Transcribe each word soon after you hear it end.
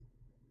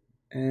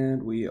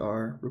And we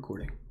are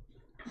recording.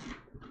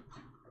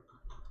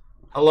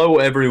 Hello,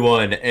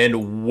 everyone,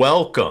 and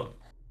welcome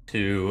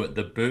to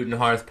the Boot and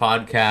Hearth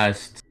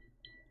Podcast.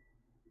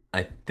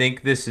 I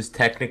think this is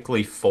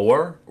technically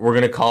 4.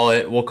 We'll call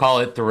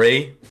it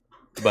 3,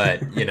 but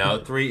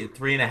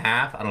three and a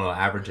half. I don't know,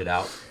 average it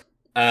out.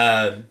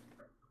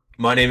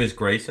 My name is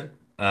Grayson,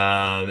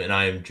 and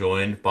I am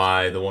joined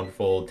by the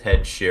wonderful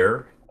Ted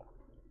Shearer.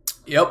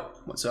 Yep.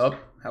 What's up?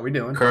 How we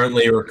doing?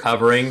 Currently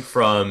recovering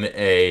from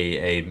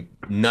a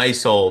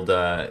nice old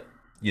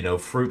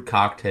fruit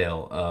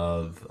cocktail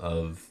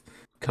of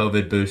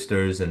COVID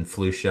boosters and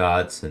flu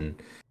shots and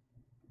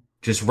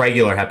just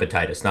regular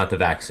hepatitis, not the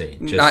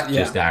vaccine,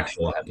 just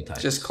actual hepatitis.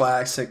 Just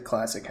classic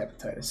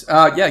hepatitis.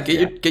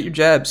 Get your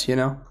jabs,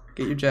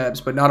 get your jabs,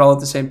 but not all at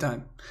the same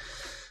time.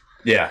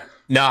 Yeah.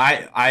 No,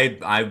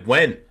 I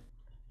went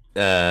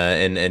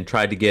and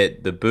tried to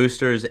get the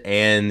boosters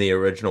and the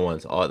original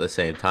ones all at the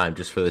same time,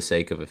 just for the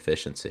sake of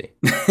efficiency,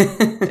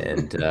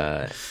 and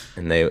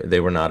they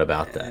were not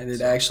about that. And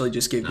it actually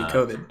just gave you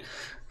COVID.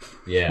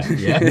 Yeah,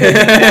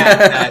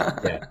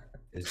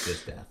 it's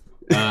just death.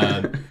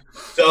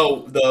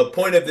 So the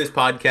point of this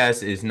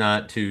podcast is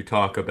not to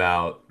talk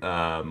about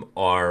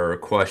our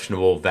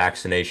questionable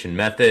vaccination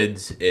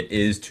methods. It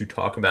is to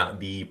talk about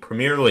the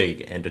Premier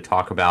League and to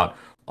talk about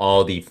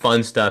all the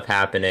fun stuff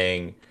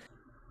happening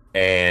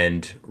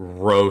and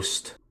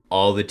roast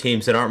all the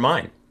teams that aren't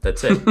mine.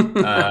 That's it.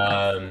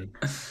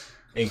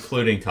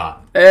 Including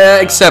Tottenham.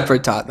 Except for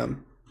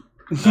Tottenham.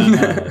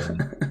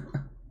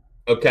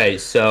 Okay,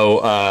 so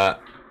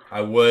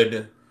I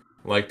would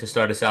like to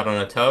start us out on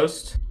a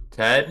toast.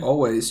 Ted?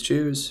 Always.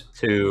 Cheers.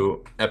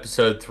 To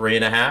episode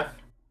 3.5.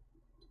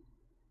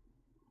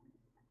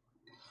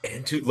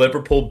 And to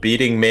Liverpool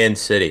beating Man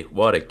City.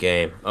 What a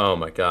game. Oh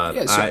my God.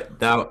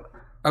 Yeah,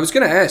 I was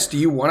going to ask, do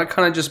you want to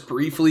kind of just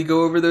briefly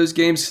go over those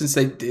games since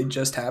they did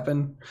just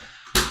happen?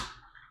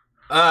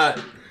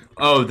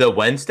 The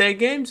Wednesday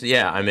games?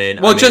 Yeah,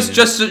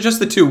 just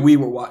the two we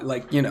were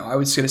watching. I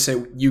was going to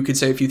say, you could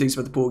say a few things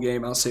about the Pool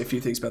game. I'll say a few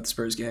things about the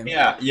Spurs game.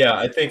 Yeah.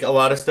 I think a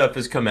lot of stuff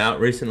has come out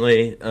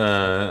recently.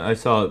 I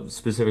saw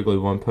specifically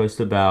one post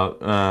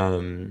about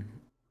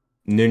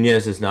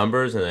Nunez's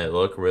numbers, and they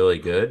look really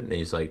good. And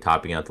he's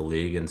topping out the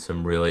league in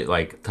some really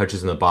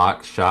touches in the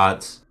box,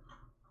 shots.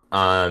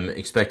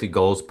 Expected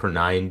goals per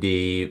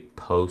 90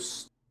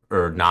 post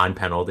or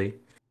non-penalty.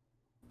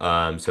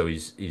 So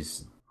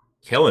he's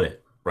killing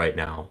it right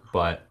now,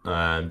 but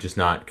just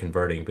not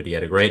converting. But he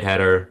had a great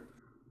header,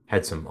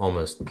 had some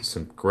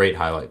great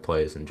highlight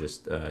plays, and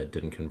just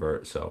didn't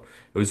convert. So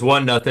it was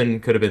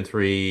 1-0. Could have been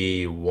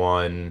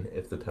 3-1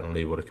 if the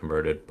penalty would have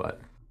converted.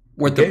 But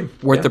worth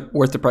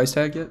the price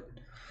tag yet?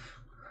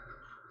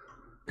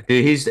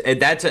 Dude,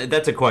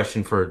 that's a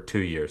question for 2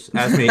 years.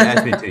 Ask me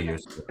 2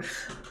 years ago.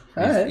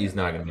 He's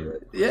not going to be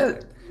ready. Yeah,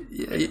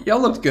 y'all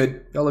looked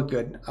good.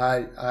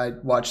 I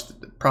watched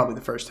probably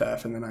the first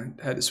half, and then I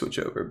had to switch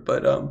over.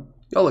 But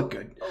y'all looked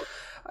good.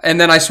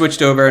 And then I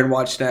switched over and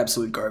watched an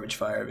absolute garbage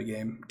fire of a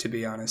game, to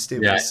be honest.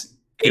 It was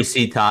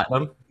AC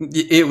Tottenham.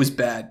 It was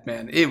bad,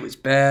 man. It was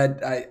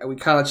bad. We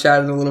kind of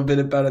chatted a little bit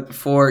about it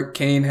before.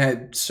 Kane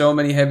had so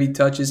many heavy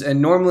touches,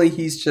 and normally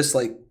he's just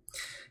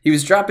he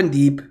was dropping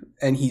deep.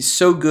 And he's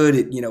so good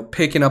at,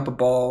 picking up a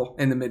ball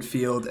in the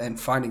midfield and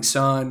finding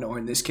Son, or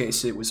in this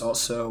case, it was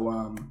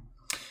also,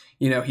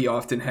 he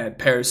often had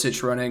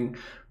Perisic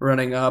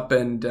running up,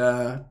 and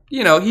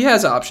he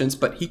has options,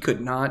 but he could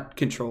not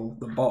control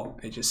the ball.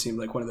 It just seemed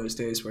like one of those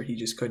days where he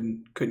just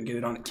couldn't get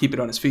it on, keep it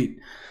on his feet.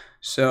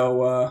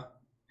 So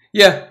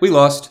we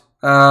lost.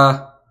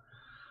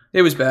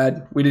 It was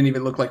bad. We didn't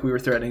even look like we were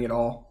threatening at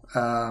all.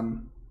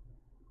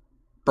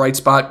 Bright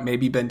spot,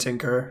 maybe Ben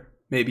Tinker.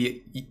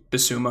 Maybe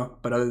Basuma,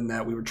 but other than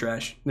that, we were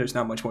trash. There's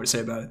not much more to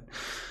say about it.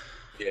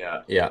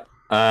 Yeah.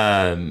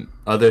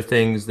 Other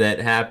things that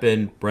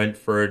happened,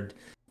 Brentford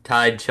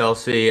tied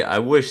Chelsea. I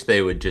wish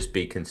they would just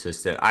be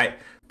consistent.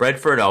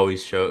 Brentford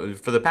always show,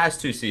 for the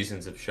past 2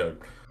 seasons, have showed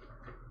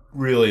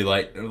really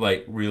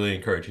really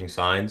encouraging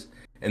signs,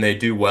 and they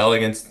do well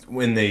in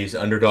these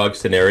underdog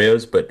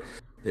scenarios, but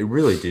they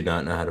really do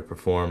not know how to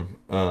perform.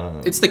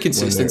 It's the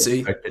consistency.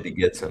 When they're expected to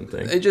get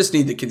something. They just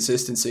need the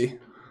consistency.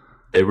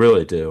 They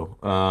really do.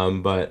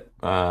 But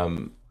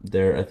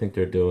I think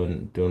they're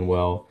doing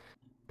well.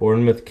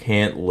 Bournemouth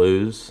can't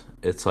lose.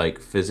 It's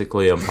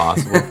physically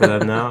impossible for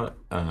them now.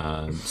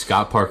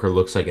 Scott Parker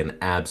looks like an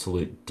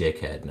absolute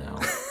dickhead now.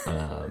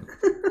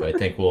 But I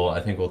think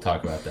we'll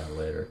talk about that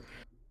later.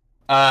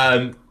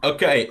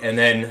 Okay, and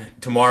then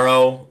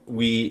tomorrow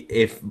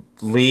if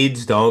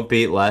Leeds don't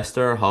beat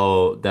Leicester,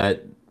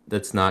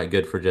 that's not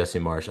good for Jesse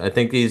Marsch. I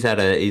think he's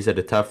had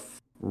a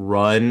tough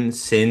run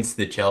since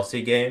the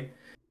Chelsea game.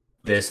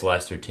 This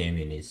Leicester team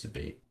he needs to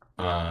beat,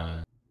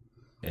 and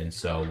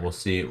so we'll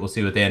see what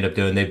they end up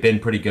doing. They've been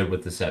pretty good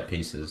with the set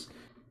pieces,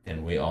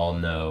 and we all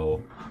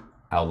know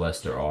how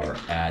Leicester are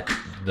at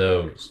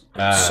those.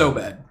 So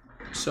bad.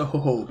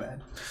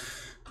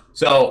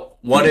 So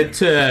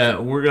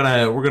we're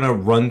gonna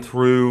run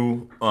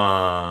through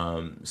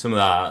some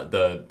of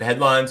the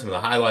headlines, some of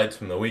the highlights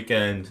from the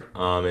weekend,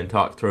 and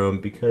talk through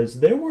them because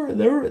there were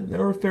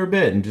a fair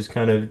bit and just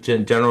kind of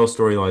general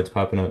storylines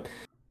popping up.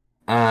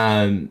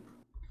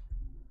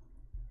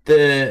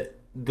 The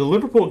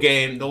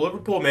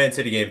Liverpool Man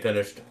City game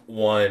finished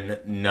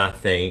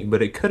 1-0,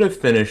 but it could have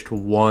finished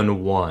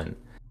 1-1.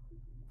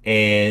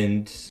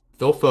 And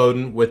Phil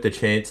Foden with the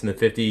chance in the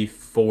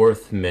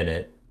 54th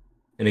minute,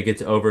 and it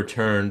gets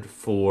overturned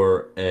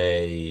for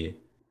a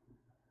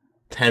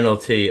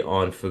penalty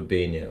on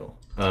Fabinho.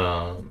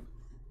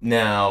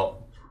 Now,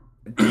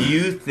 do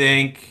you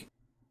think,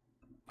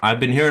 I've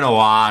been hearing a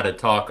lot of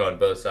talk on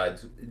both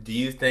sides, do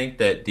you think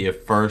that the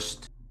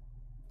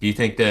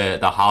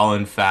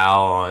Haaland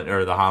foul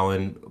or the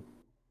Haaland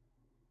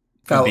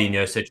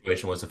Fabinho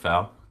situation was a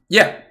foul?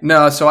 Yeah,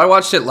 no. So I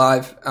watched it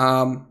live,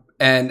 and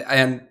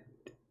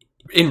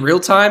in real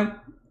time,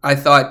 I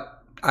thought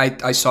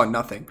I saw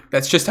nothing.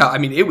 That's just how. I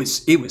mean, it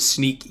was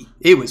sneaky.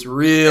 It was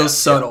real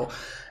subtle,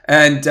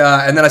 and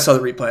then I saw the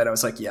replay and I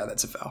was like, yeah,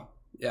 that's a foul.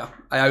 Yeah,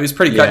 I was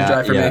pretty cut and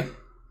dry for me.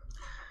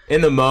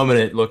 In the moment,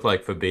 it looked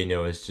like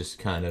Fabinho was just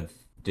kind of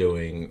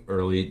doing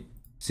early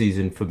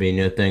season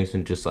Fabinho things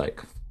and just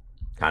like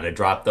kind of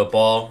dropped the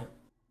ball.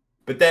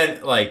 But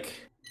then,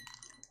 like,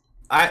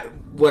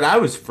 what I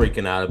was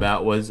freaking out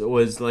about was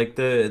like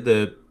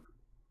the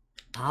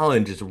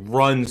Haaland just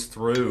runs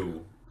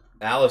through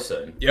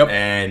Alisson. Yep.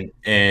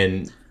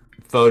 And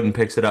Foden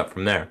picks it up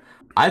from there.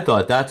 I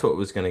thought that's what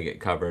was going to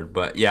get covered,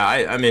 but yeah,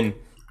 I mean,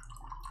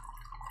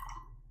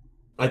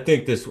 I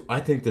think it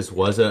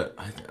was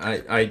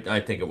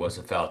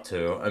a foul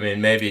too. I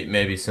mean,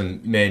 maybe some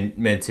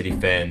Man City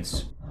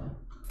fans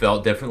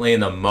felt differently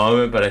in the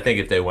moment, but I think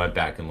if they went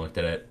back and looked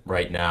at it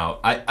right now,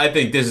 I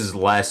think this is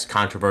less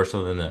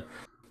controversial than the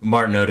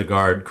Martin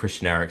Odegaard,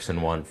 Christian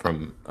Eriksen one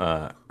from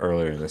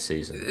earlier in the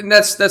season. And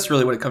that's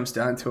really what it comes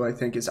down to, I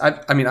think, is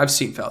I've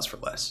seen fouls for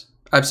less.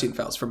 I've seen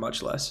fouls for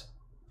much less.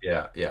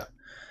 Yeah.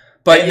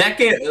 But in that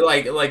game,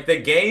 like the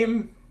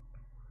game.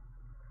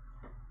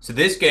 So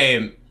this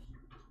game,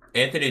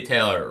 Anthony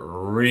Taylor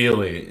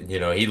really,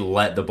 he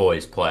let the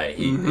boys play.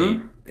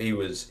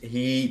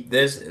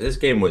 This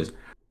game was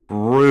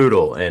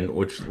brutal, and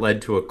which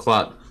led to a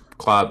Klopp,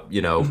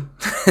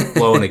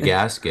 blowing a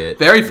gasket.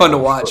 Very fun to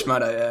watch,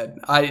 might I add.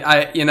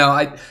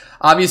 I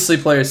obviously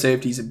player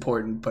safety is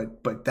important,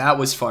 but that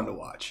was fun to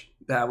watch.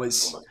 That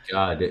was, oh my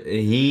God,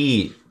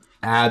 he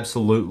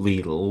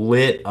absolutely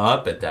lit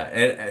up at that.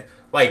 And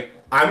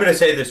I'm gonna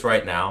say this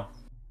right now,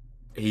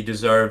 he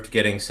deserved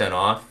getting sent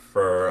off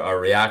for a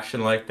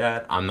reaction like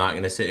that. I'm not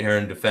gonna sit here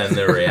and defend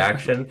their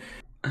reaction.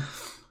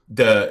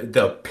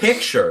 The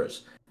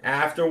pictures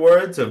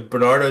afterwards of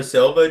Bernardo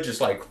Silva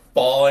just like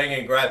falling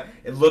and grab,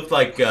 it looked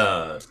like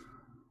the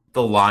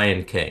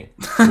Lion King,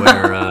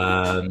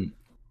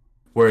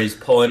 where he's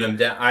pulling him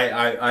down.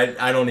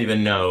 I don't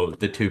even know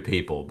the two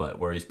people, but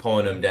where he's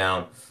pulling him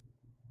down.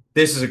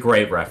 This is a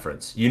great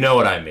reference. You know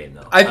what I mean,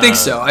 though. I think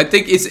so. I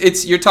think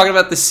it's you're talking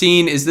about the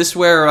scene. Is this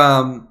where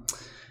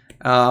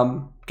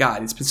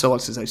God, it's been so long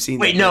since I've seen.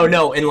 Wait,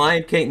 no. In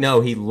Lion King, no,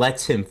 he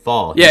lets him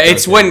fall. Yeah, he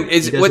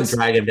doesn't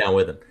drag him down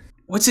with him.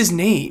 What's his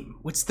name?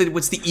 What's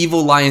the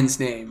evil lion's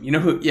name? You know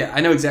who? Yeah,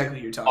 I know exactly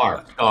who you're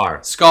talking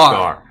about.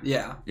 Scar.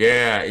 Yeah.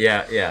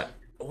 Yeah.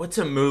 What's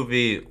a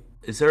movie?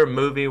 Is there a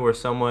movie where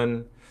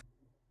someone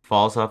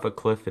falls off a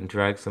cliff and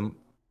drags them?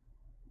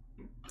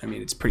 I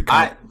mean, it's pretty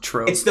common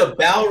trope. It's the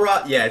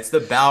Balrog. Yeah, it's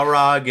the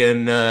Balrog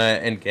and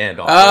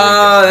Gandalf.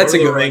 Oh, that's a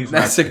good one.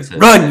 That's a good.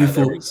 Run, you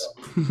fools.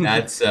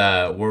 That's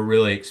we're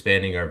really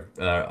expanding our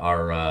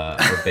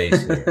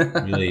base here,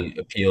 really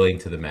appealing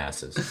to the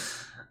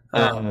masses.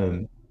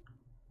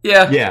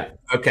 Yeah.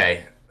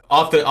 Okay.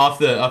 Off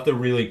the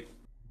really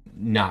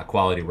not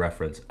quality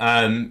reference.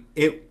 I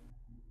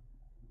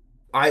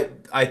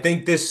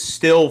think this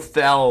still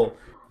fell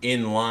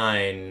in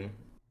line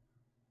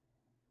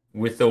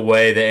with the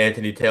way that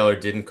Anthony Taylor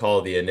didn't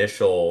call the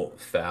initial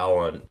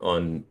foul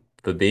on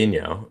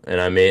Fabinho,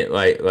 and I mean,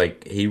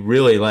 like he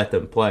really let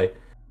them play.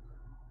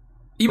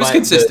 He was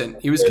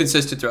consistent. He was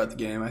consistent throughout the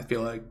game, I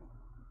feel like.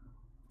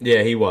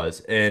 Yeah, he was,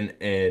 and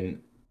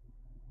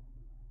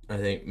I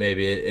think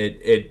maybe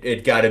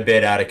it got a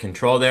bit out of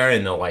control there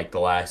in the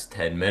last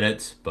 10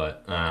 minutes,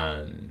 but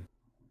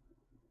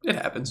it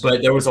happens.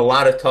 But there was a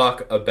lot of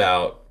talk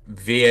about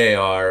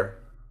VAR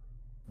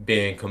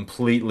being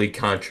completely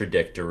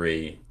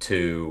contradictory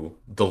to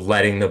the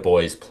letting the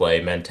boys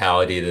play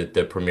mentality that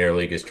the Premier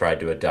League has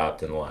tried to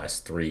adopt in the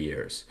last 3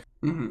 years.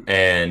 Mm-hmm.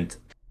 And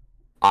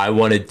I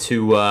wanted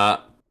to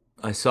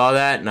I saw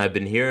that, and I've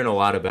been hearing a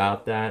lot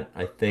about that.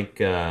 I think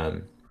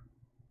Jamie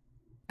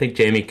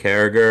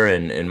Carragher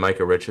and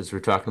Micah Richards were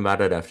talking about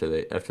it after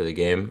the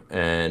game,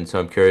 and so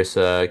I'm curious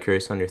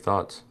on your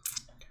thoughts.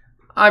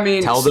 I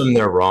mean, tell them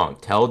they're wrong.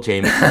 Tell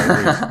Jamie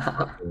Carragher he's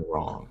fucking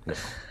wrong.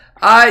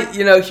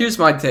 No. Here's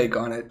my take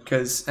on it,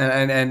 because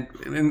and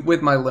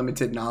with my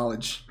limited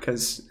knowledge,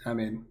 because I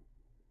mean,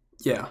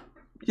 yeah,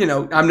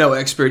 I'm no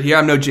expert here.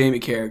 I'm no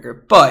Jamie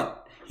Carragher,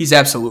 but he's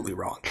absolutely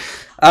wrong.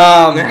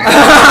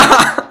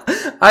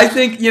 I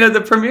think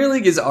the Premier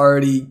League is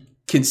already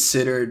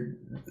considered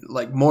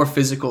like more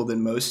physical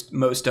than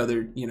most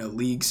other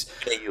leagues.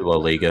 La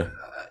Liga.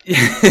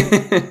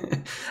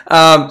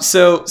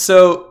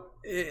 So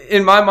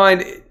in my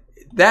mind,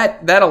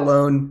 that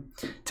alone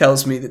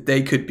tells me that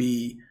it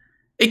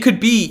could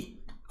be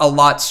a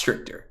lot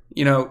stricter.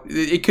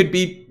 It could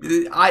be.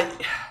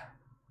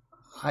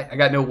 I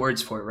got no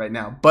words for it right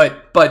now,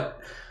 but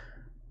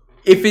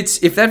if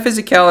that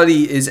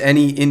physicality is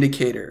any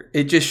indicator,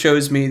 it just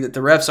shows me that the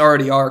refs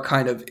already are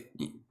kind of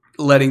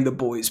letting the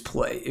boys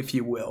play, if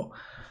you will.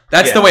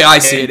 That's the way I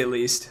see it, at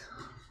least.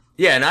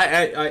 Yeah, and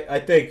I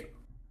think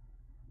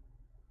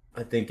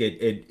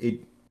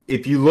it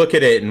if you look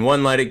at it in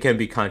one light, it can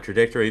be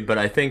contradictory. But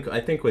I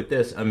think with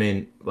this, I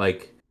mean,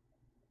 like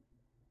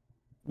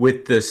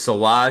with the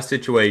Salah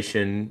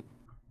situation,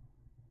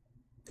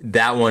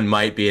 that one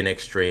might be an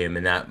extreme,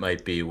 and that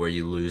might be where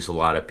you lose a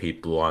lot of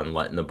people on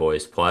letting the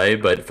boys play.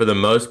 But for the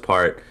most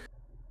part,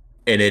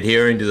 in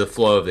adhering to the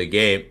flow of the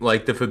game,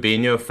 like the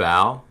Fabinho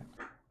foul,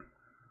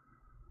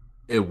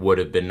 it would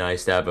have been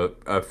nice to have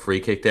a free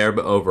kick there.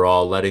 But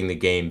overall, letting the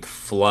game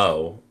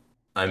flow,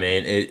 I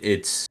mean,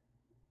 it's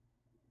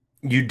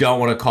you don't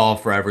want to call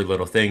for every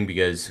little thing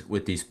because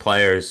with these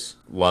players,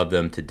 love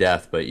them to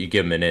death, but you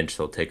give them an inch,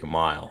 they'll take a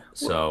mile.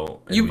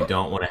 So you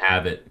don't want to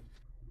have it.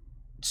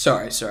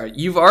 Sorry.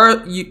 You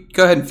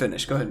go ahead and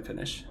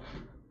finish.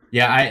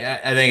 Yeah,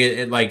 I think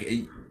it like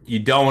you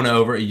don't want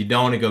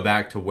to go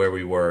back to where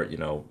we were,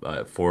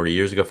 40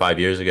 years ago, 5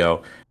 years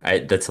ago.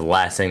 That's the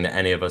last thing that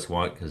any of us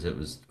want because it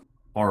was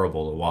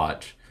horrible to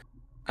watch.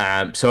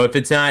 So if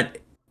it's not,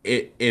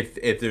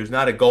 if there's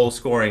not a goal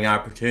scoring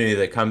opportunity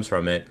that comes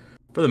from it,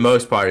 for the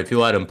most part, if you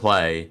let them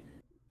play,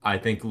 I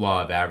think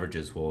law of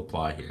averages will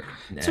apply here.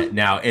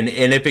 Now, and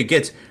if it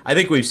gets, I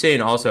think we've seen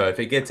also if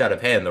it gets out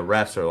of hand, the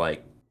refs are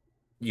like,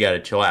 you got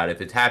to chill out.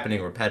 If it's happening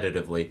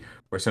repetitively,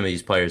 where some of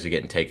these players are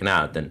getting taken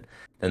out, then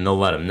they'll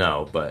let them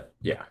know. But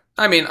yeah,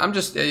 I mean,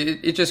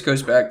 it just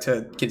goes back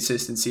to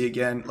consistency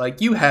again. Like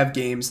you have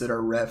games that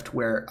are reffed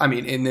where, I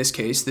mean, in this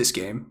case, this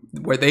game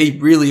where they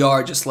really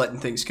are just letting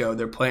things go.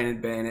 They're playing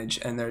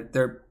advantage and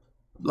they're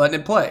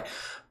letting it play.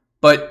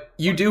 But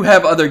you do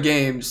have other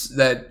games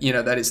that,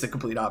 that is the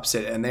complete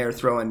opposite. And they are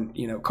throwing,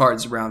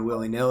 cards around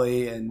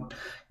willy-nilly and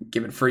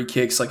giving free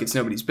kicks like it's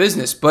nobody's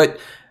business. But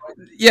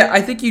yeah,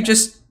 I think you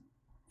just,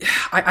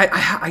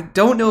 I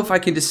don't know if I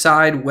can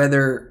decide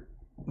whether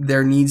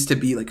there needs to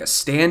be like a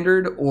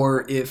standard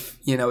or if,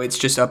 it's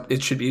just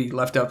it should be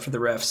left up for the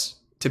refs,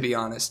 to be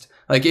honest.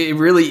 Like it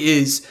really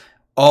is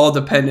all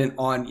dependent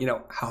on,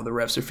 how the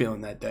refs are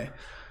feeling that day.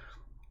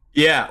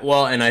 Yeah.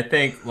 Well, and I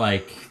think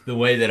like the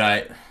way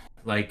that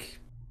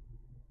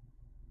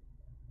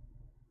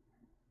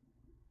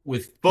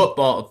with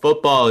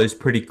football is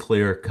pretty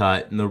clear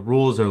cut, and the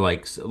rules are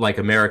like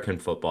American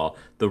football.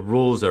 The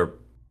rules are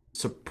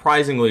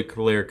surprisingly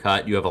clear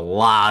cut. You have a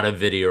lot of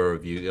video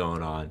review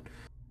going on.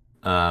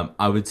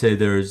 I would say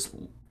there's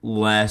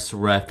less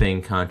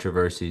reffing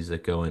controversies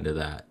that go into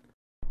that.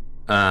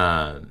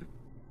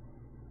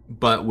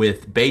 But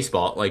with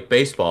baseball,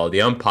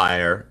 the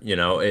umpire,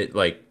 it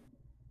like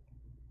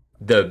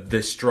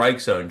the strike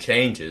zone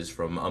changes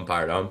from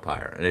umpire to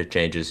umpire, and it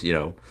changes,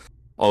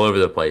 all over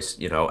the place,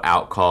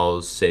 out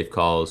calls, safe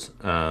calls,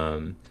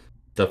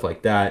 stuff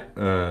like that.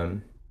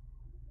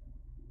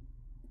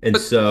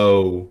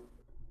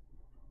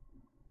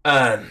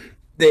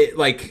 They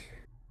like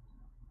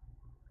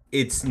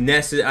it's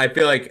necessary. I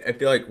feel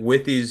like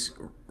with these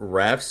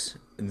refs,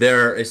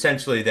 they're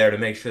essentially there to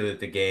make sure that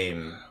the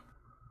game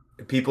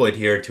people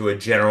adhere to a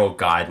general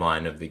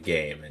guideline of the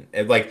game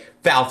and like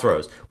foul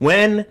throws.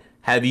 When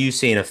have you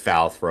seen a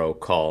foul throw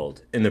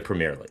called in the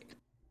Premier League?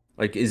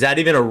 Like, is that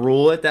even a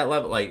rule at that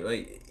level? Like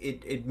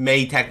it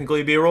may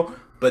technically be a rule,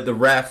 but the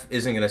ref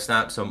isn't going to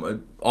stop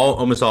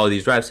almost all of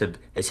these refs have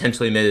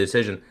essentially made a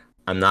decision.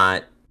 I'm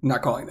not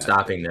calling that.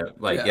 Stopping them.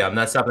 I'm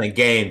not stopping the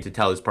game to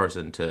tell this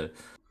person to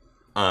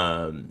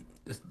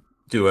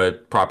do a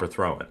proper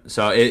throw-in.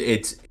 So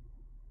it's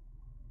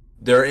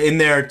they're in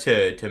there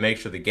to make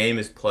sure the game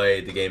is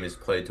played. The game is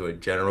played to a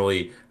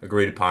generally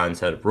agreed upon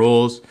set of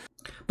rules.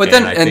 But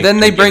then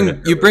they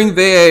bring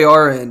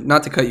VAR in.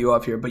 Not to cut you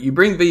off here, but you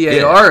bring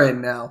VAR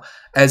in now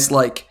as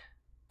like,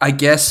 I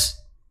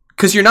guess,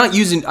 because you're not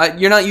using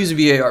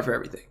VAR for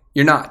everything.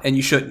 You're not, and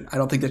you shouldn't. I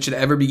don't think that should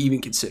ever be even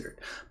considered.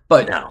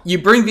 But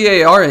you bring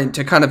VAR in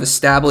to kind of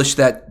establish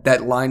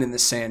that line in the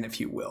sand, if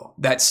you will,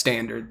 that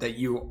standard that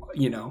you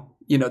know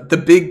the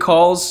big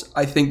calls.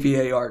 I think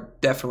VAR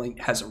definitely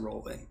has a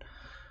role in.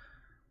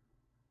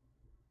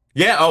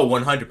 Yeah. Oh,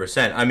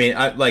 100%. I mean,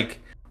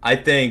 I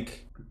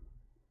think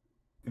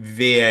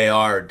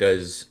VAR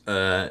is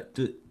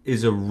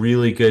a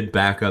really good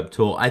backup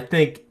tool. I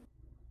think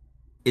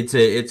it's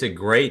a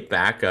great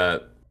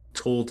backup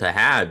tool to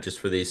have just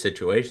for these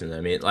situations.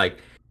 I mean, like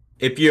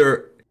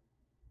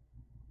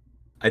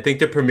I think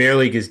the Premier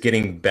League is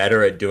getting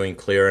better at doing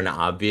clear and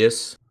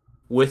obvious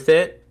with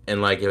it,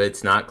 and like if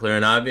it's not clear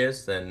and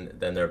obvious, then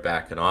they're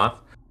backing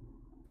off.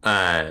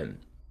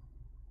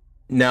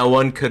 Now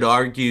one could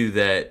argue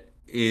that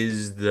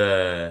is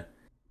the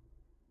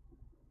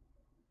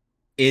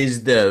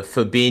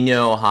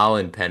Fabinho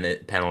Holland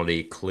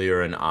penalty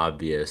clear and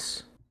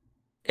obvious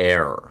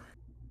error?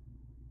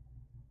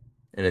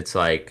 And it's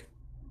like,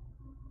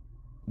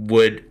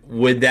 would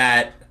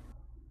that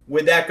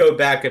go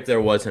back if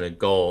there wasn't a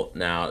goal?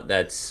 Now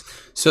that's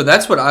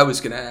what I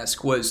was going to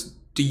ask was,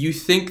 do you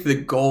think the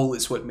goal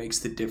is what makes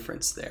the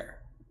difference there?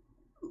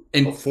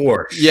 And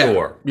for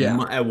sure, yeah,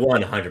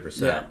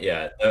 100%.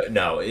 Yeah,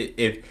 no.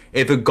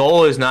 If a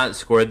goal is not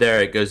scored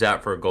there, it goes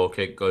out for a goal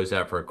kick, goes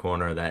out for a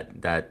corner.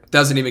 That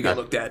doesn't even get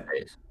looked at.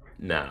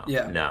 No,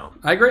 yeah, no.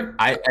 I agree.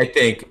 I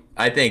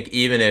think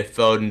even if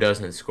Foden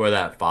doesn't score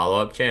that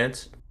follow up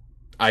chance,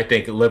 I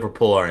think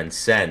Liverpool are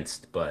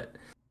incensed, but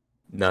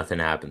nothing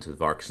happens with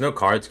VAR because no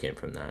cards came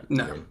from that.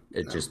 No, I mean,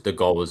 just the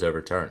goal was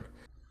overturned.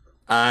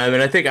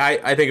 And I think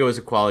it was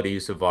a quality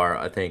use of VAR.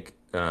 I think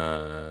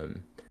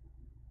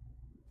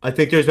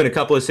there's been a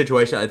couple of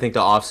situations. I think the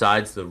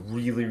offsides, the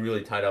really,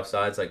 really tight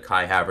offsides, like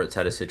Kai Havertz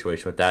had a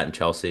situation with that in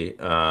Chelsea.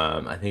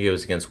 I think it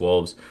was against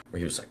Wolves where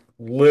he was like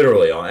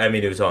literally on. I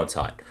mean, it was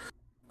onside.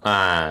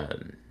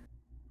 And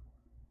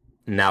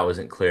that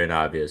wasn't clear and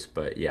obvious,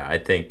 but yeah, I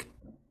think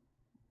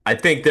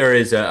there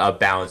is a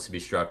balance to be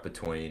struck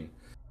between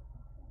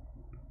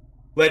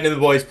letting the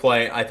boys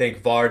play. I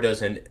think VAR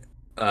doesn't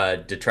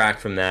detract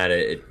from that.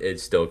 It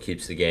still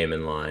keeps the game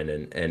in line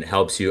and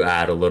helps you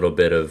add a little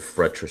bit of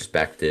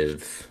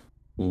retrospective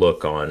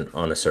look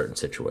on a certain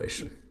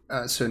situation.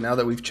 So now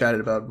that we've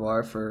chatted about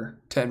VAR for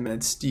 10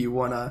 minutes, do you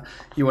wanna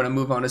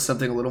move on to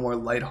something a little more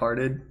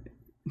lighthearted?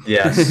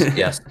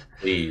 Yes,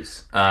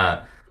 please.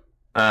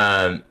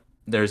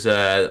 There's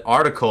an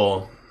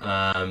article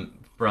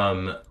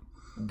from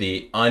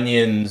the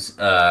Onion's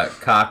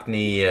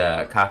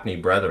Cockney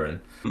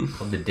brethren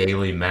called the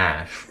Daily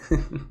Mash.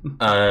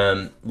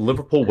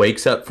 Liverpool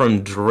wakes up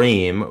from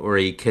dream where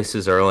he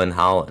kisses Erling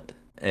Haaland,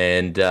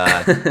 and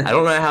I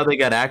don't know how they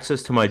got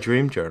access to my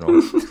dream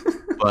journal,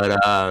 but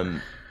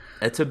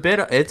it's a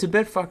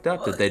bit fucked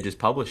up that they just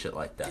publish it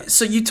like that.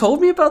 So you told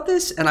me about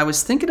this, and I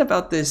was thinking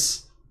about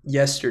this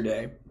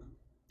yesterday,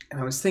 and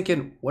I was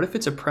thinking, what if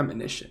it's a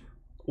premonition?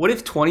 What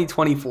if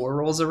 2024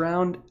 rolls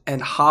around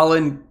and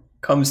Haaland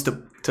comes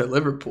to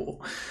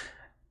Liverpool?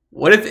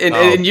 What if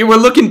and you were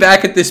looking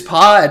back at this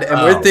pod and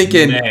we're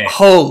thinking, man,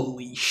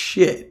 holy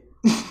shit.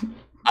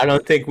 I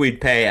don't think we'd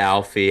pay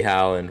Alfie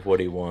Haaland what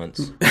he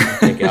wants. I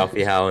think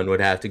Alfie Haaland would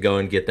have to go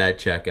and get that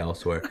check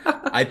elsewhere.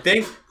 I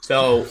think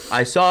so.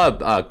 I saw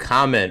a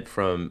comment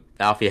from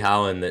Alfie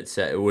Haaland that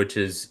said, which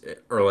is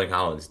Erling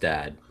Haaland's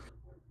dad.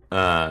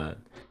 A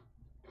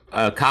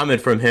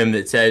comment from him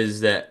that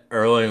says that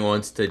Erling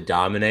wants to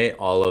dominate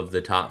all of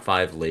the top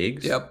 5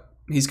 leagues. Yep.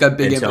 He's got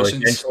big ambitions. So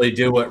essentially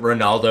do what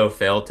Ronaldo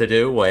failed to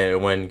do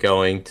when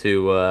going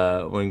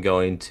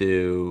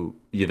to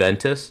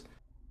Juventus.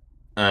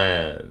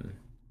 I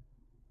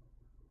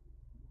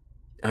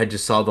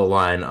just saw the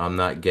line, "I'm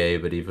not gay,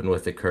 but even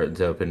with the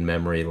curtains open,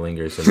 memory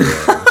lingers in the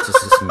air." What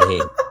does this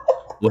mean?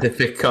 What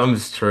if it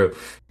comes true?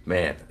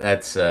 Man,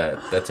 that's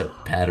a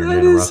pattern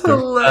interrupter.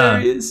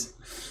 That is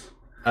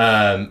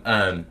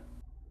hilarious.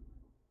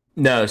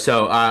 No,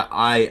 so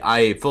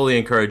I fully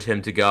encourage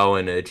him to go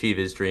and achieve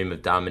his dream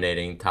of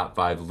dominating top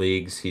 5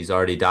 leagues. He's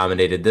already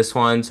dominated this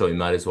one, so he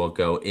might as well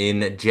go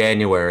in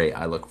January.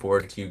 I look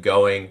forward to you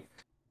going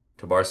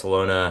to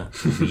Barcelona.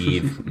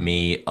 Leave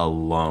me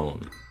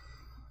alone.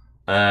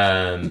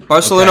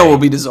 Barcelona will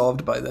be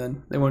dissolved by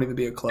then. They won't even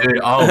be a club.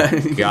 Dude, oh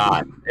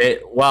God!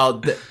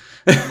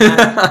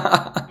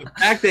 The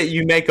fact that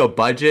you make a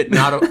budget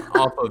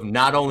off of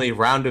not only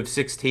round of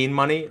 16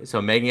 money,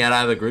 so making it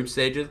out of the group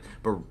stages,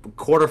 but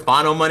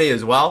quarterfinal money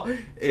as well,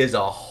 is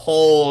a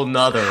whole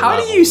nother How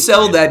level. Do you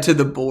sell that to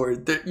the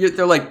board?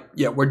 They're like,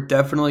 yeah, we're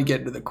definitely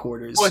getting to the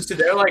quarters. Well, so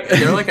they're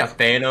like a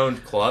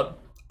fan-owned club.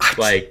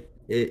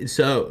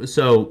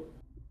 So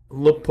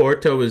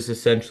Laporto is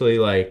essentially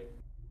like,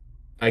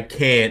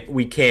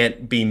 we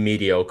can't be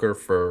mediocre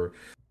for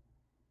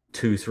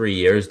 2-3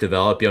 years,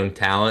 develop young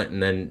talent,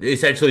 and then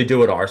essentially do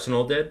what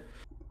Arsenal did.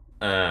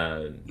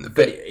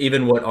 But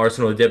even what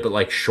Arsenal did, but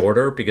like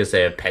shorter, because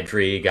they have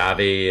Pedri,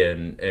 Gavi,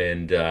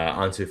 and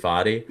Ansu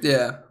Fati.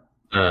 Yeah.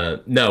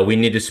 No, we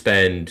need to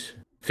spend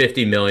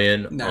 $50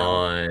 million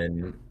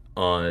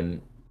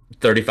on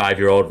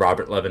 35-year-old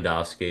Robert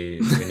Lewandowski.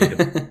 We need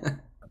to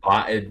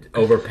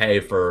overpay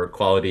for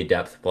quality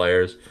depth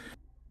players.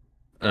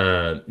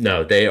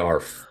 No, they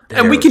are.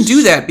 And we can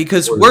do that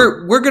because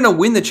we're gonna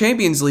win the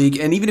Champions League,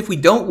 and even if we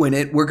don't win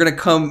it, we're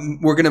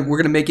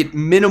gonna make it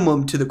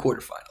minimum to the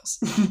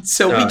quarterfinals.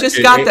 So we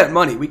just got that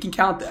money. We can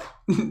count that.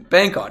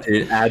 Bank on it.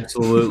 It's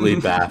absolutely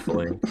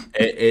baffling.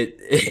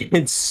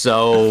 It's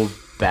so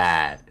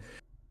bad.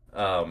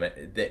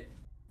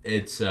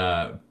 It's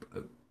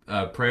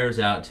prayers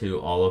out to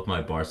all of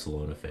my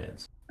Barcelona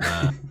fans.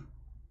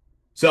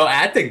 So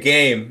at the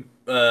game,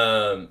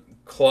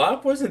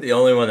 Klopp wasn't the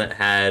only one that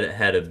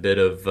had a bit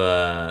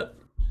of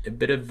he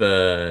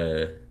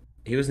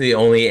wasn't the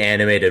only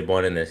animated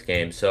one in this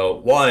game. So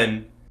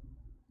one,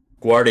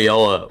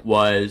 Guardiola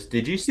was.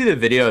 Did you see the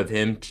video of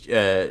him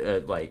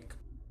like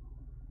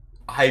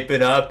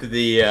hyping up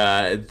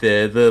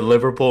the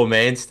Liverpool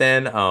main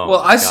stand? Oh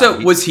Well, my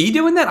god! was he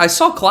doing that? I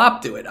saw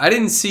Klopp do it. I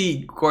didn't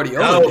see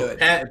Guardiola do No,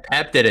 it.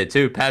 Pep did it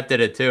too. Pep did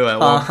it too. At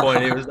one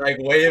point, he was like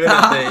waving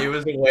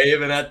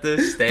at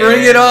the stand.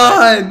 Bring it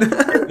on!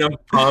 Getting them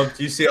pumped.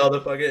 You see all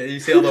the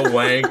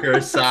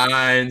wanker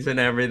signs and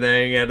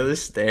everything out of the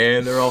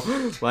stand. They're all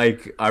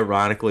like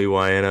ironically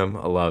weighing him.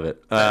 I love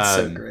it. That's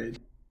so great.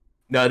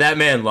 No, that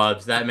man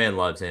loves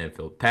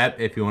Anfield. Pep,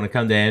 if you want to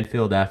come to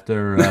Anfield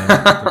after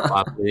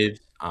Klopp leaves,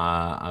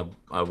 I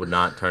would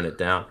not turn it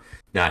down.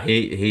 No,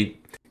 he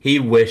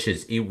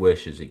wishes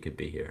he could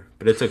be here,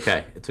 but it's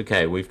okay. It's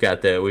okay. We've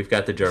got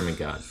the German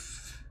God.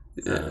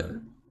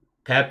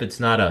 Pep, it's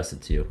not us,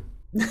 it's you.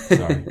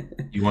 Sorry,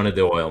 you wanted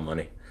the oil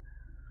money.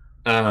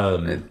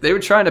 They were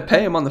trying to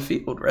pay him on the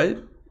field, right?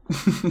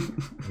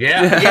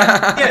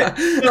 Yeah.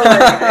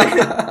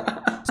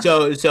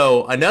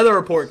 So another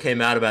report came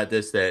out about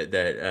this that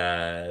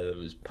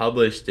was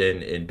published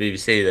in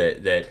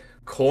BBC that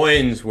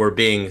coins were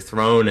being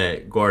thrown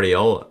at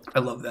Guardiola. I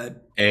love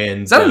that.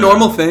 And is that a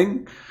normal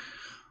thing?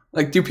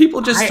 Like, do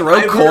people just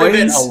throw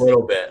coins? A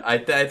little bit. I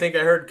think I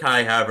heard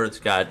Kai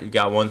Havertz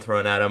got one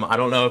thrown at him. I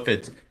don't know if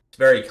it's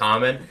very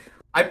common.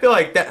 I feel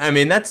like that. I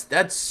mean,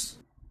 that's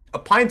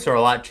pints are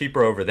a lot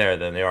cheaper over there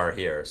than they are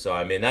here. So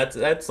I mean,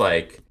 that's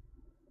like,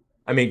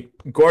 I mean,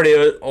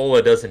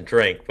 Guardiola doesn't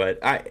drink, but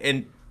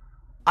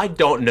I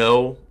don't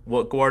know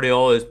what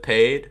Guardiola is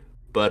paid,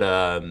 but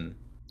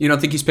you don't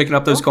think he's picking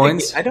up those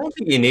coins? I don't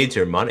think he needs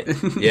your money.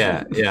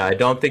 Yeah. I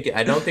don't think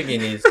he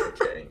needs the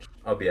change.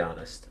 I'll be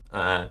honest.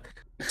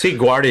 See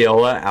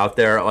Guardiola out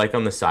there like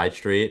on the side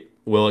street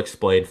will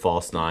explain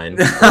false nine.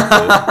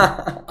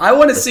 I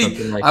want to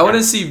see. I want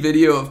to see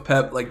video of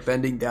Pep like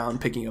bending down,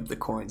 picking up the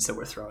coins that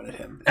were thrown at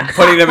him and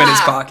putting them in his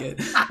pocket.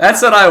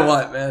 That's what I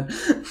want, man.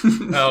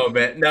 Oh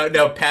man,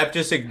 no. Pep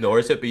just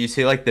ignores it, but you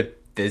see like the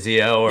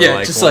physio or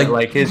just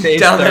like his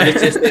third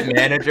assistant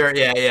manager.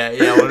 Yeah.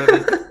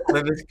 One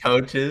of his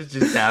coaches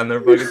just down there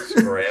fucking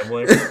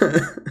scrambling.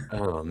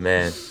 Oh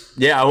man.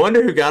 Yeah, I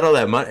wonder who got all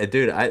that money,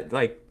 dude.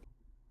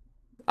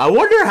 I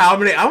wonder how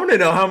many. I want to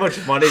know how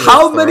much money.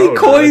 How many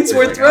coins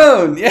were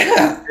thrown?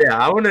 Yeah. Yeah,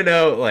 I want to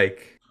know.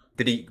 Like,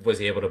 was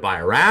he able to buy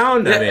a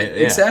round? Yeah, I mean,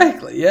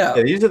 exactly. Yeah.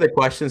 These are the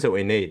questions that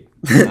we need.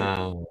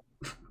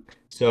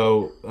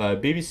 So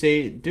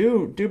BBC,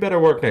 do better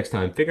work next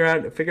time. Figure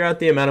out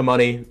the amount of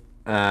money,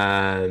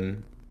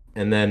 and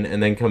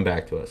then come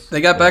back to us.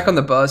 They got back on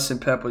the bus,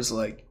 and Pep was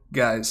like,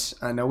 "Guys,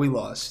 I know we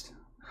lost,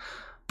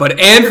 but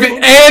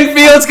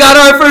Anfield's got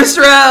our first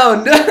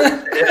round."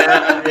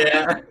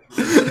 Yeah.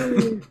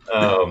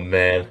 Oh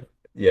man,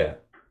 yeah.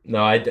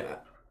 No,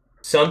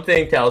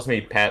 something tells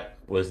me Pep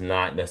was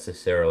not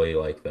necessarily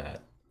like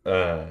that.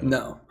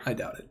 No, I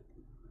doubt it.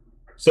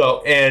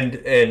 So,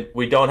 and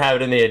we don't have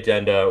it in the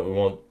agenda. We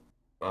won't.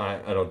 I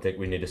don't think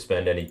we need to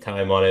spend any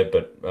time on it,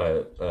 but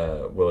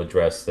we'll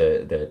address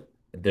that.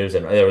 There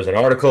was an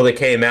article that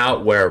came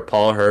out where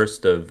Paul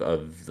Hurst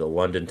of the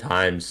London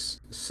Times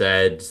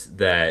said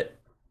that,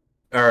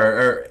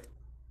 or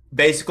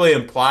basically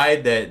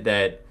implied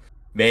that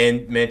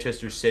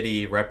Manchester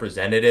City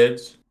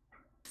representatives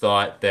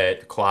thought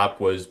that Klopp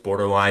was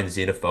borderline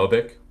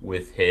xenophobic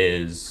with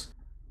his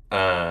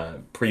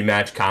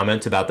pre-match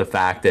comments about the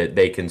fact that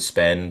they can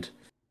spend.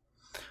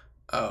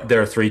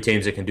 There are three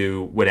teams that can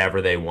do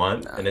whatever they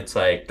want, and it's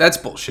like that's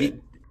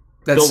bullshit.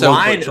 The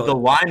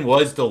line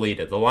was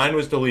deleted. The line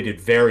was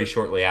deleted very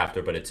shortly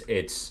after, but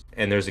it's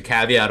and there's a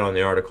caveat on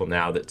the article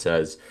now that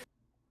says,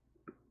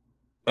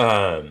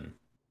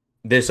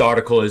 this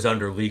article is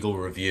under legal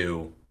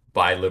review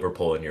by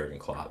Liverpool and Jurgen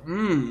Klopp.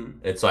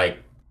 It's like,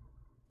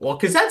 well,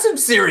 because that's some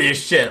serious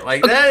shit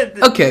like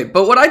that. Okay,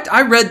 but what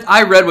I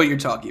read what you're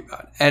talking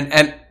about,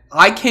 and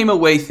I came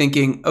away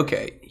thinking,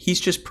 okay,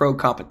 he's just pro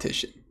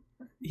competition.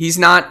 He's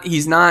not.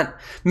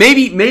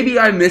 Maybe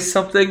I missed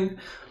something,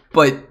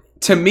 but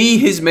to me,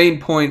 his main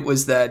point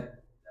was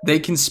that they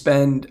can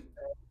spend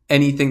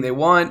anything they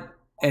want,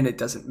 and it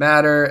doesn't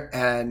matter.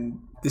 And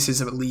this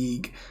is a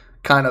league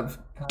kind of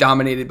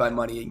dominated by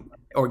money,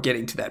 or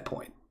getting to that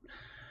point.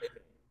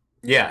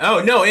 Yeah.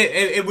 Oh no.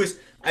 It was.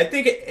 I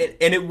think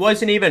and it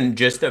wasn't even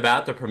just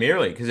about the Premier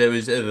League, because it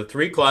was the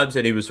three clubs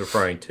that he was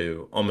referring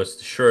to.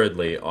 Almost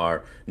assuredly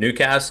are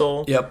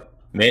Newcastle. Yep.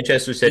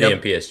 Manchester City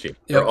and PSG.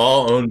 They're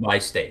all owned by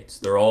states.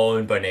 They're all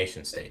owned by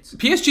nation states.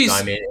 PSG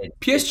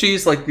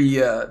is like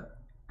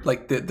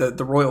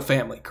the royal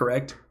family,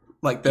 correct?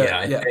 Like the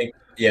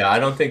I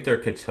don't think they're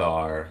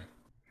Qatar.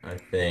 I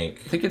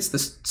think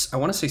it's I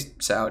want to say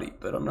Saudi,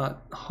 but I'm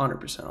not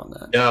 100% on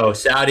that. No,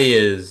 Saudi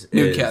is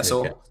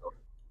Newcastle.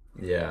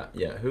 Yeah.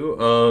 Who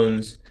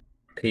owns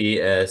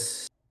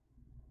PSG?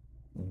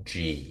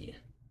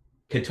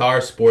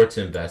 Qatar Sports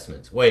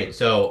Investments. Wait,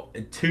 so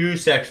two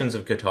sections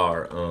of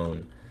Qatar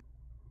own.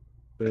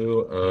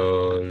 Who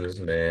owns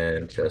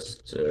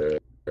Manchester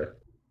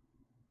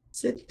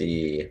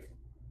City?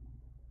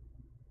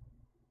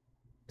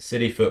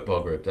 City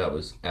Football Group. That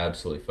was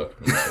absolutely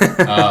fucking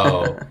insane.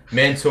 Oh,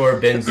 Mansour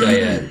bin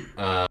Zayed.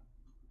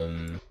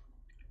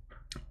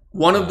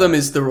 One of them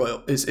is the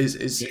royal. Is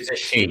He's a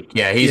sheik.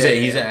 Yeah, he's.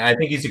 I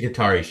think he's a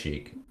Qatari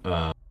sheik.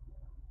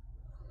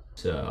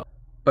 So.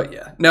 But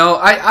yeah, no,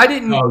 I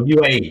didn't. Oh,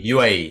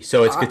 UAE.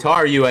 So it's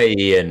Qatar,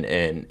 UAE,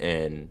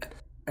 and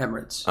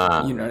Emirates,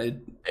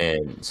 United,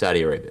 and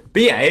Saudi Arabia.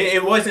 But yeah,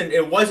 it wasn't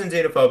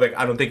xenophobic.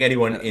 I don't think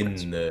anyone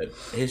in the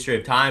history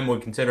of time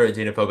would consider it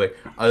xenophobic,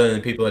 other than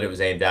the people that it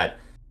was aimed at.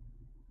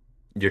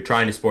 You're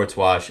trying to sports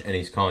wash, and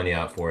he's calling you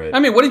out for it. I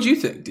mean, what did you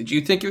think? Did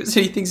you think it was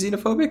anything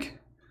xenophobic?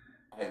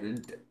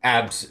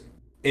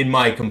 In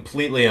my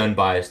completely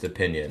unbiased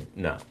opinion,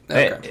 no.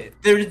 Okay.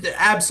 There's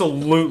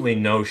absolutely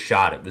no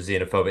shot at the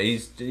xenophobic.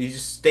 He's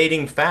just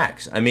stating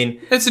facts. I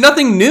mean, it's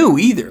nothing new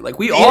either. Like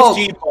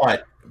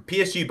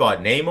PSG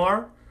bought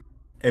Neymar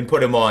and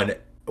put him on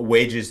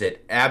wages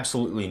that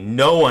absolutely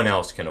no one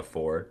else can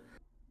afford.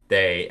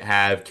 They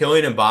have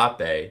Kylian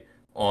Mbappe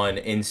on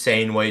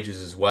insane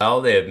wages as well.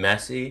 They have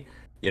Messi.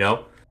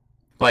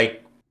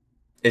 Like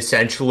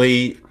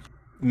essentially,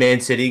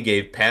 Man City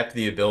gave Pep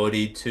the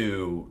ability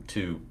to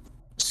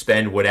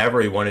spend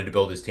whatever he wanted to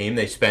build his team.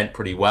 They spent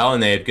pretty well,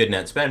 and they had good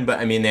net spend. But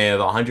I mean, they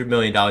have $100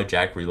 million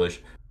Jack Grealish,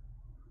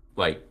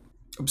 like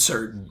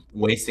absurd,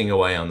 wasting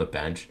away on the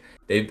bench.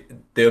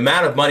 The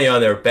amount of money on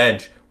their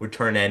bench would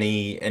turn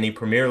any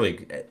Premier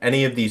League,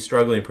 any of these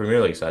struggling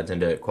Premier League sides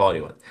into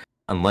quality ones,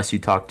 unless you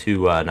talk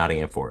to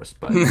Nottingham Forest.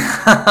 But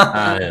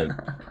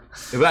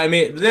but I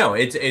mean, no,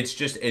 it's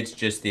just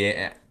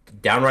the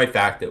downright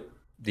fact that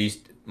these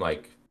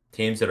like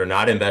teams that are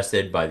not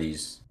invested by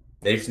these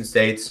nation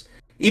states,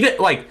 even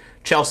like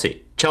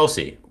Chelsea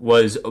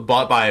was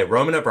bought by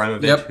Roman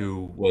Abramovich,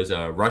 who was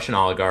a Russian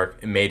oligarch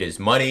and made his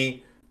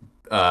money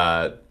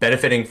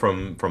benefiting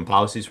from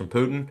policies from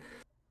Putin,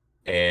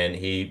 and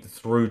he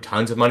threw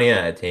tons of money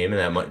at that team,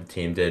 and that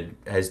team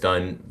has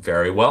done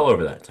very well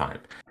over that time.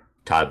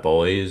 Todd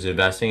Bowley is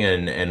investing,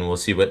 and we'll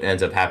see what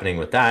ends up happening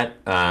with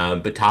that.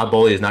 But Todd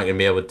Bowley is not going to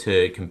be able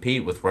to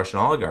compete with Russian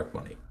oligarch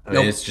money. I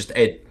mean, it's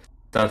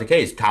not the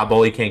case. Todd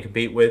Bowley can't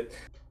compete with,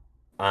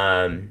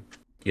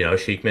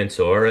 Sheikh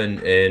Mansour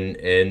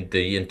and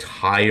the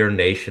entire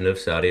nation of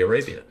Saudi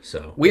Arabia.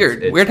 So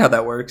weird how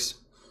that works.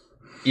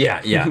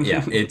 Yeah.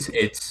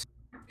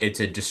 It's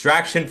a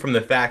distraction from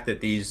the fact that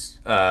these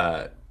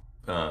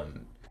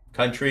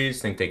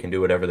countries think they can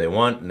do whatever they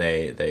want, and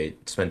they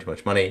spend too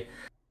much money.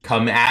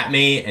 Come at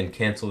me and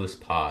cancel this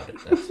pod.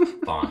 That's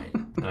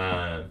fine.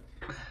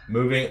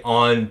 Moving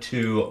on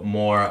to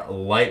more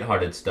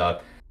lighthearted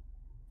stuff.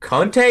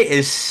 Conte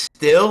is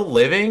still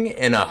living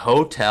in a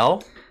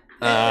hotel.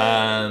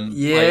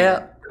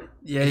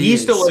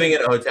 He's still living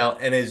in a hotel,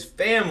 and his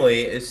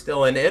family is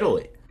still in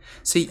Italy.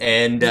 See,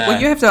 and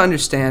what you have to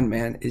understand,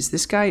 man, is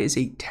this guy is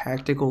a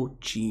tactical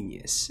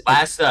genius.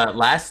 Last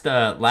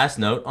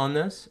note on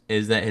this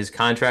is that his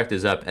contract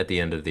is up at the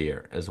end of the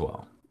year as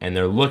well, and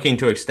they're looking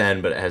to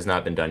extend, but it has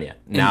not been done yet.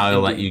 Now I'll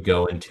let you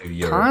go into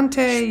your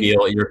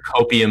spiel, your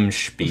copium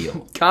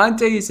spiel.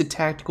 Conte is a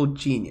tactical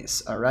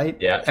genius, all right?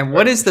 Yeah. And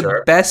what is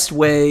the best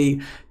way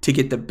to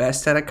get the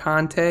best out of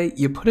Conte?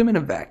 You put him in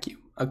a vacuum,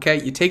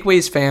 okay? You take away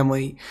his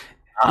family.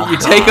 You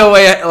take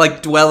away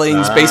like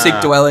dwellings, basic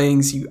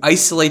dwellings. You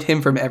isolate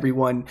him from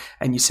everyone,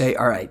 and you say,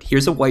 "All right,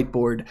 here's a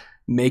whiteboard.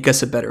 Make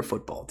us a better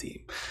football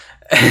team."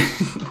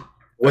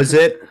 Was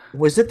it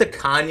the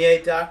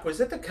Kanye doc?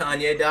 Was it the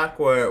Kanye doc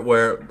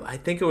where I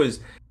think it was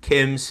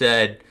Kim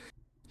said,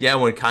 "Yeah,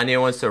 when Kanye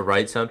wants to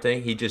write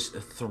something, he just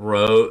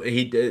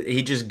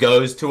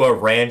goes to a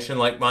ranch in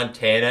like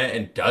Montana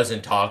and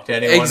doesn't talk to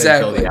anyone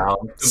until the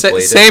album's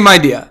completed." Same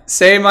idea.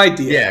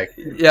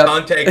 Yeah.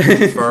 Conte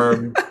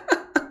confirmed.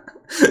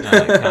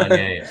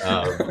 Kanye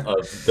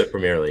of the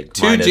Premier League.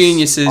 Two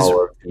geniuses.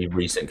 All of the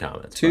recent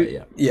comments.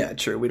 Yeah,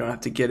 true. We don't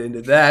have to get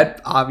into that.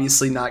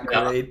 Obviously not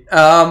great.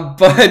 I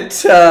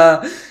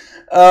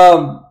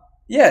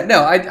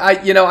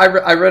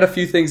read a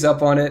few things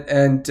up on it,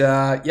 and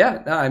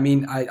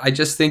I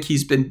just think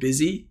he's been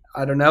busy.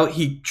 I don't know.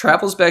 He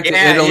travels back to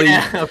Italy.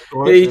 Yeah, of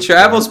course. He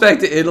travels back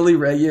to Italy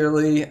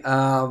regularly.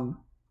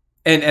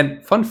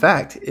 And fun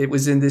fact, it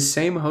was in this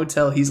same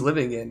hotel he's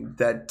living in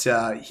that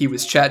he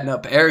was chatting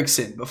up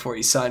Eriksen before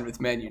he signed with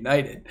Man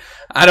United.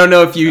 I don't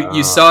know if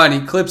you saw any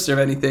clips or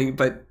anything,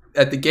 but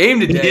at the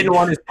game today... He didn't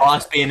want his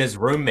boss being his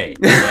roommate.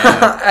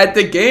 At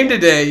the game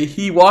today,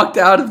 he walked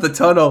out of the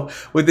tunnel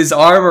with his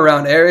arm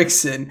around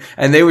Eriksen,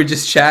 and they were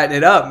just chatting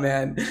it up,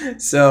 man.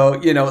 So,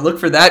 look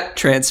for that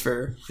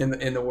transfer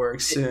in the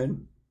works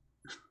soon.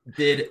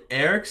 Did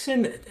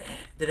Eriksen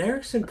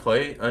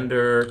play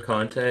under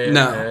Conte?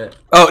 No.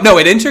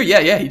 At Inter?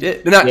 Yeah, he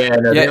did.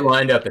 They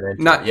lined up at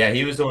Inter.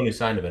 He was the one who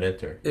signed him at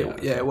Inter.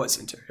 It was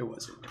Inter. It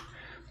was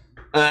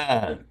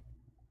Inter.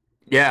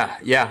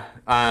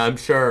 I'm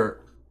sure.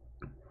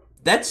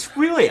 That's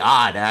really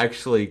odd,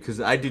 actually, because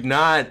I did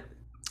not...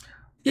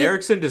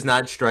 Eriksen does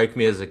not strike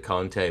me as a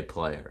Conte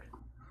player.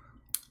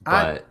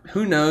 But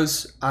who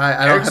knows?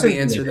 I don't have the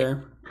answer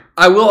there.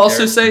 I will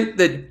also say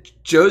that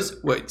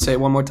say it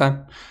one more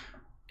time.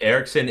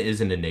 Eriksen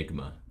is an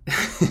enigma.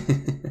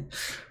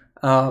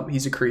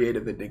 He's a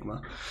creative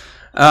enigma.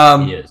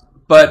 He is.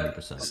 But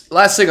 100%.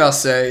 last thing I'll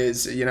say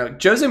is,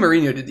 Jose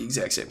Mourinho did the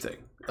exact same thing.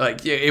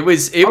 Like, it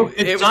was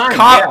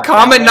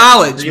common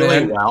knowledge,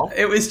 really man. well.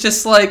 It was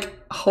just like,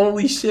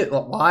 holy shit!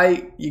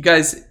 Why you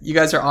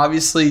guys are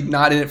obviously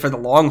not in it for the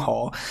long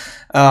haul.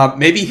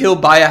 Maybe he'll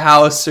buy a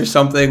house or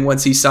something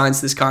once he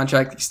signs this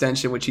contract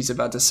extension, which he's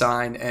about to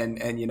sign,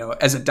 and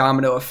as a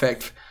domino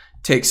effect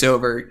takes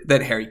over,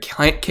 then Harry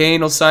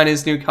Kane will sign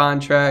his new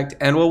contract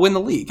and we'll win the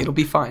league. It'll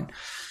be fine.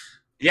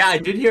 Yeah, I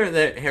did hear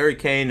that Harry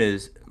Kane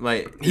is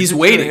he's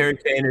waiting. Harry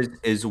Kane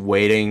is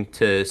waiting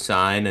to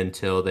sign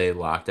until they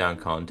lock down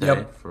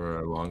Conte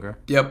for longer.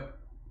 Yep.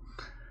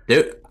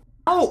 Dude,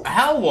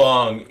 how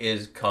long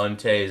is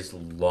Conte's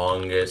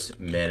longest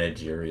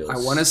managerial? I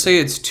want to say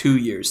it's 2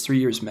 years, 3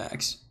 years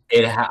max.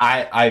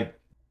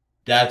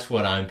 That's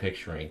what I'm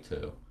picturing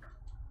too.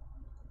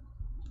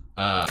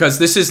 Because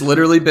this has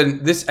literally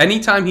been this.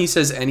 Anytime he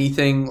says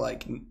anything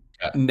like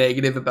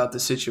negative about the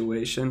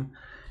situation,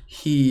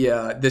 he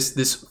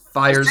this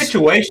fires the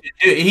situation.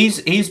 Dude,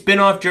 he's been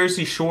off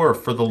Jersey Shore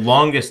for the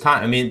longest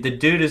time. I mean, the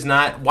dude is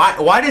not.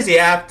 Why does he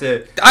have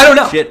to? I don't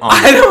know. Shit on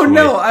I don't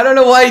know. I don't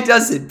know why he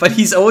does it, but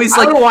he's always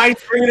like. I don't know why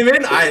he's bringing him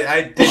in.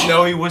 I didn't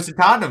know he was a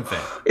Tottenham fan.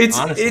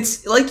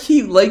 It's like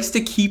he likes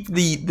to keep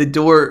the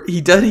door. He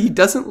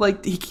doesn't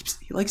like. He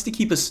likes to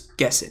keep us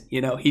guessing.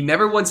 He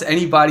never wants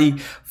anybody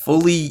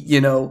fully.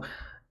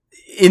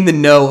 In the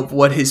know of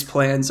what his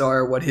plans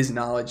are, what his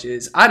knowledge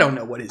is. I don't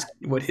know what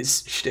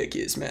his shtick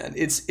is, man.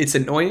 It's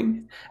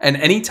annoying. And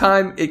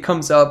anytime it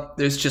comes up,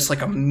 there's just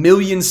like a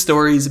million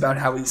stories about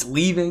how he's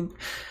leaving.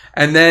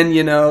 And then,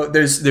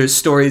 there's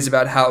stories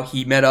about how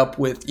he met up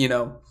with,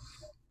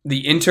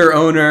 the Inter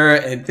owner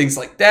and things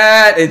like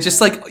that. And just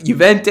like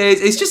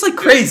Juventus. It's just like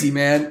crazy,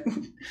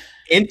 man.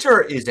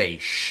 Inter is a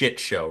shit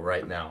show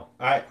right now.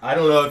 I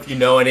don't know if you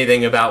know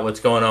anything about what's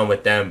going on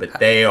with them, but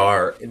they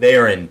are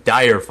in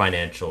dire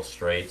financial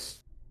straits.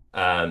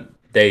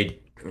 They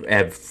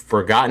have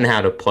forgotten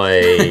how to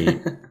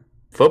play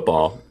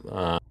football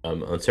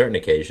on certain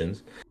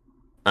occasions.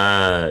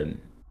 And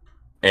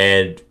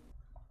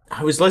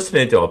I was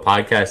listening to a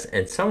podcast,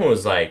 and someone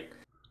was like,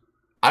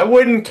 "I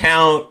wouldn't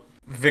count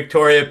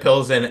Victoria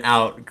Pilsen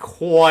out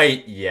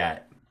quite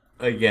yet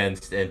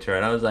against Inter,"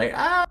 and I was like,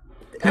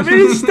 I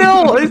mean, it's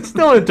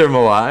still Inter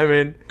Milan. I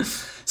mean,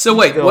 so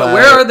wait,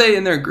 where are they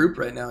in their group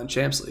right now in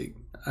Champions League?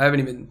 I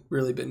haven't even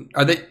really been.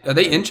 Are they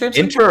in Champions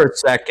League? Inter are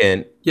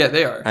second. Yeah,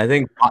 they are. I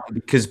think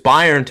because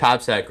Bayern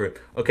tops that group.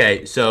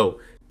 Okay, so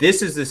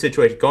this is the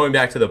situation. Going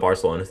back to the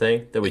Barcelona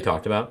thing that we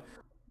talked about.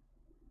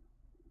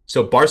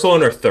 So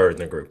Barcelona are third in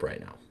the group right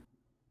now.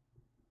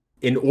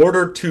 In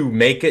order to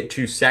make it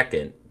to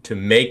second, to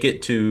make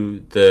it to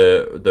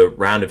the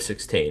round of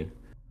 16.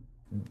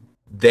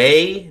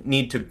 They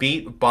need to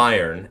beat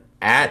Bayern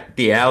at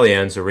the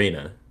Allianz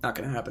Arena. Not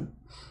going to happen.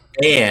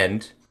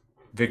 And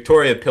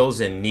Victoria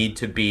Pilsen need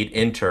to beat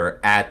Inter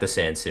at the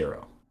San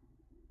Siro.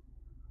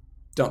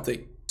 Don't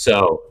think.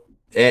 So,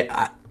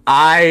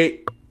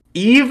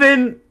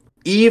 even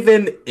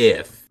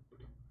if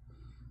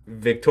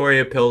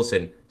Victoria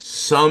Pilsen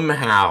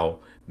somehow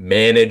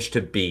managed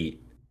to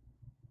beat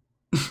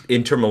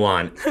Inter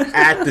Milan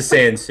at the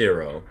San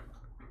Siro,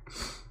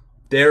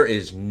 there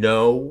is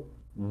no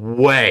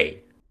way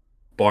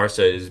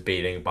Barca is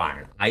beating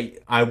Bayern.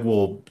 I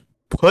will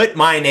put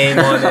my name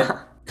on it.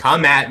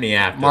 Come at me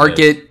after Mark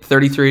this. it,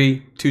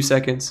 33, 2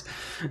 seconds.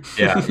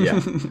 Yeah.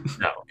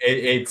 No,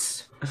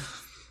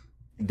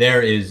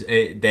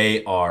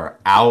 they are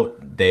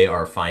out. They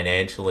are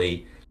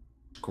financially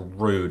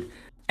screwed.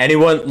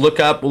 Anyone look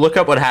up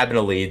what happened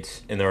to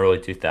Leeds in the early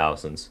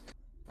 2000s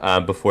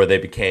before they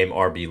became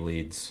RB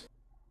Leeds.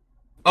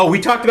 Oh,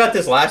 we talked about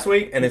this last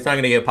week, and it's not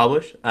going to get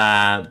published.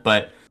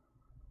 But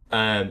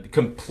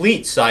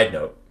complete side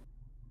note,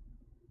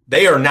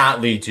 they are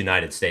not Leeds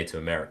United States of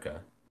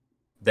America.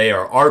 They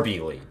are RB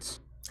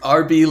Leeds.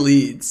 RB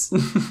Leeds.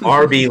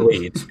 RB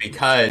Leeds,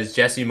 because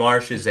Jesse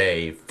Marsch is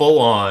a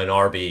full-on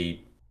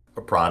RB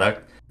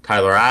product.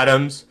 Tyler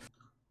Adams,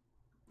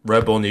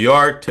 Red Bull New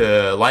York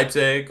to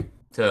Leipzig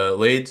to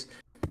Leeds.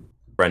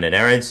 Brendan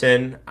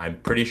Aronson, I'm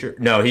pretty sure.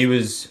 No, he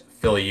was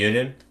Philly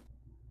Union.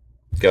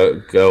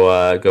 Go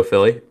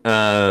Philly.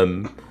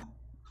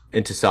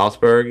 Into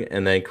Salzburg,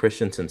 and then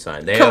Christensen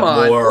signed. Come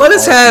on, let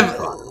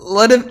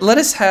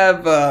us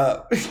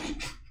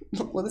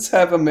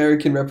have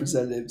American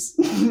representatives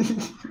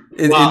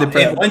in the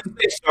Prem. Once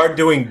they start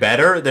doing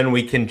better, then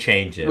we can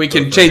change it. We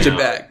can change it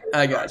back.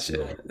 I got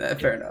you.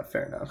 Fair enough.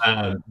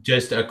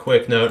 Just a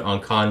quick note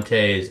on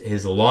Conte: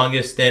 his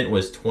longest stint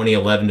was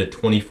 2011 to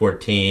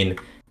 2014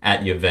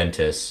 at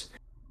Juventus,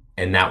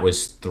 and that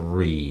was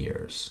 3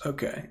 years.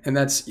 Okay, and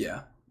that's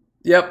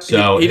Yep.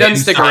 So he doesn't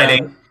stick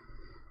around.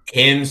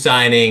 Him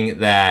signing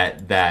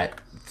that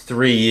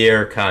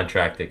 3-year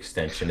contract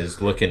extension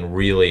is looking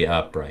really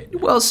up right now.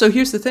 Well, so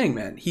here's the thing,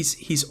 man.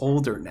 He's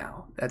older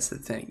now. That's the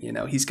thing.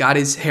 He's got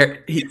his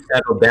hair. He's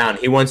settled down.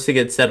 He wants to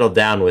get settled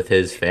down with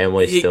his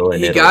family still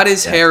in Italy. He got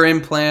his hair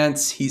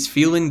implants. He's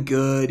feeling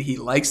good. He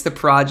likes the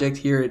project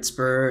here at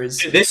Spurs.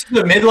 Dude, this is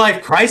a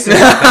midlife crisis,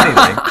 if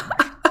anything.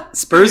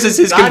 Spurs is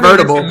his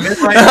convertible.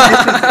 This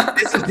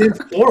is his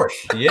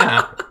Porsche.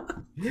 Yeah.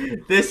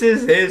 This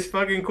is his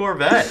fucking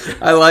Corvette.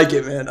 I like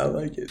it, man. I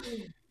like it.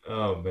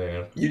 Oh,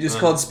 man. You just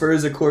called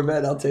Spurs a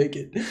Corvette. I'll take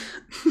it.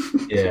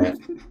 Yeah.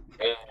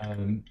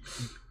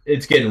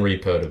 It's getting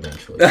repoed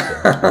eventually.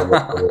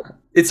 So.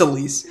 It's a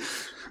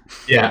lease.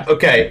 Yeah.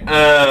 Okay.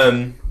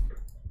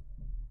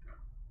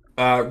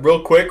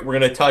 Real quick, we're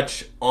going to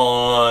touch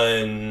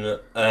on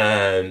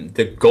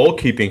the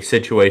goalkeeping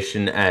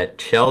situation at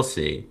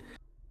Chelsea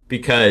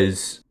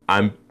because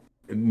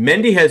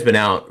Mendy has been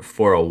out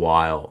for a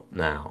while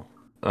now.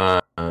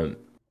 And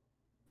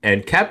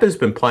Kepa's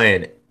been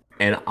playing,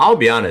 and I'll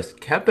be honest,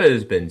 Kepa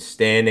has been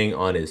standing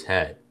on his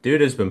head.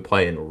 Dude has been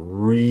playing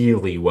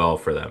really well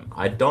for them.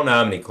 I don't know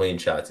how many clean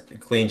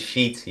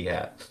sheets he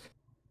has.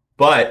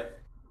 But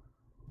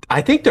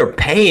I think they're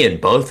paying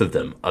both of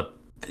them a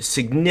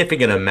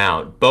significant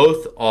amount.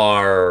 Both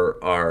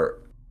are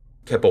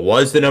Kepa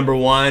was the number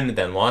one,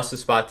 then lost the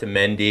spot to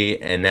Mendy,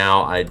 and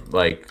now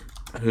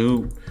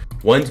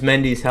once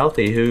Mendy's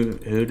healthy, who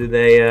do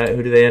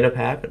they end up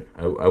having?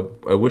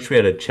 I wish we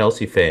had a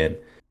Chelsea fan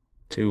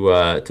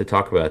to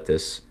talk about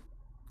this.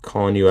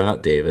 Calling you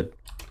out, David.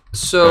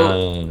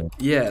 So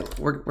yeah,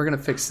 we're gonna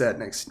fix that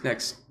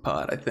next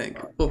pod. I think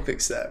we'll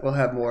fix that. We'll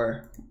have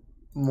more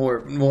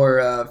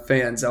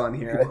fans on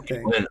here. I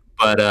think.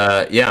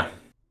 But yeah.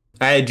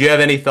 Hey, do you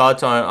have any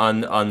thoughts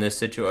on this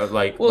situation?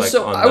 I was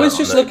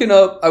looking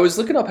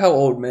up how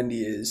old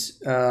Mendy is,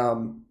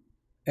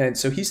 and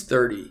so he's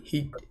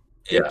 30.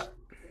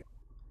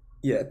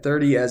 Yeah,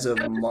 30 as of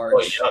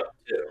March.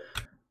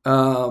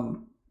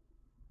 And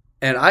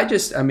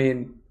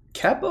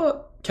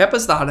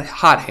Kepa's the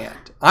hot hand.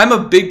 I'm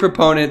a big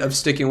proponent of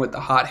sticking with the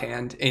hot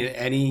hand in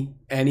any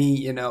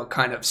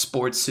kind of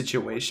sports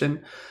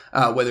situation,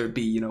 whether it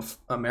be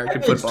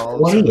American football.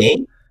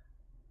 28.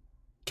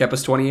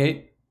 Kepa's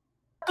 28.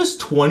 Kepa's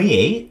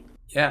 28.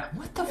 Yeah.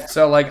 What the?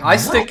 So I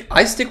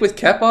stick with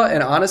Kepa,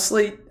 and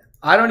honestly,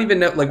 I don't even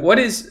know what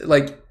is .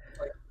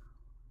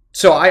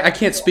 So I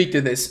can't speak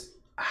to this.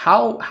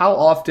 How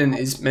often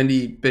is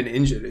Mendy been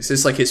injured? Is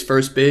this his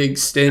first big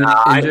stint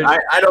injured?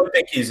 I don't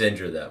think he's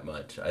injured that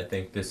much. I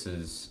think this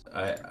is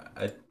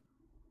I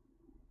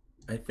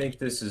think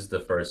this is the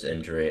first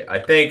injury. I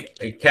think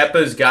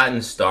Kepa's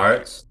gotten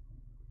starts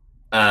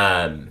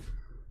in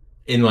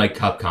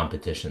cup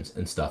competitions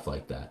and stuff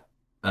like that.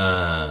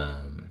 I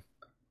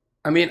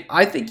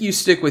think you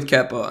stick with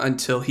Kepa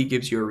until he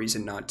gives you a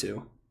reason not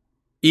to.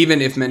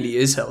 Even if Mendy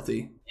is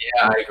healthy.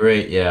 Yeah, I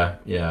agree. Yeah.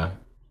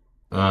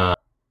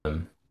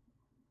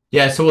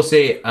 So we'll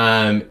see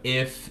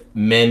if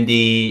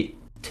Mendy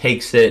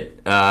takes it.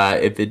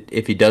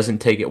 If he doesn't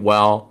take it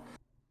well,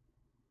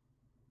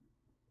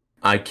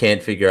 I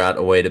can't figure out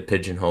a way to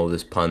pigeonhole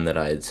this pun that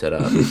I had set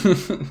up.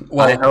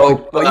 Well, you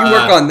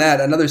work on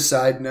that. Another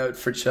side note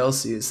for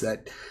Chelsea is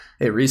that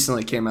it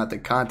recently came out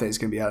that Conte is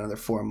going to be out another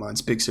 4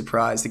 months. Big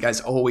surprise. The guy's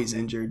always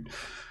injured.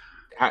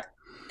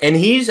 And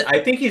I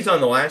think he's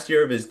on the last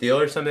year of his deal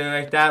or something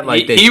like that.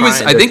 I think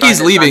he's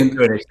leaving.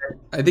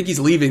 I think he's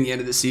leaving the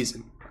end of the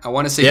season. I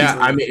want to say.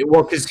 Yeah,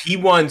 because he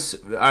wants.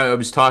 I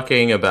was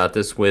talking about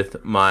this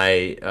with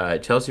my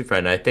Chelsea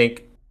friend. I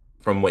think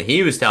from what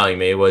he was telling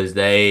me was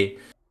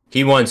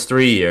he wants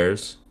 3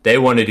 years. They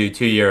want to do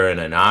 2 year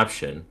and an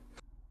option,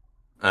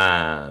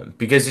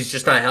 because he's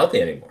just not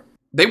healthy anymore.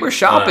 They were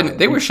shopping.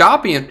 They were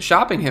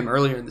shopping him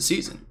earlier in the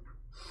season.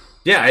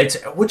 Yeah,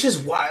 which is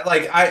why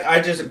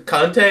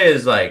Conte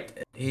is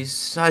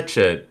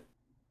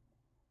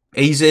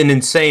he's an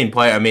insane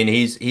player.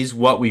 He's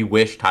what we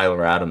wish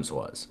Tyler Adams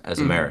was as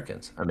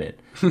Americans.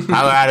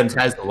 Tyler Adams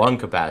has the lung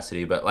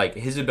capacity, but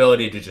his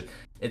ability to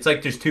it's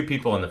there's two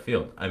people on the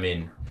field.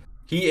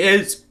 He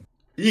is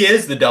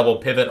the double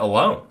pivot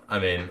alone.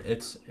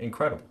 It's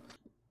incredible.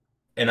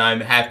 And I'm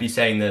happy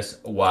saying this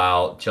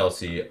while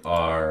Chelsea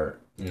are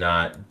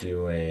not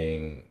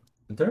doing.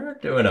 They're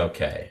doing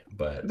okay,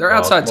 but they're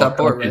outside top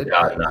four, right?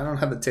 I don't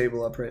have the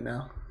table up right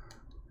now.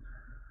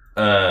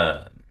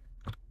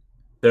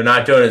 They're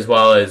not doing as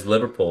well as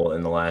Liverpool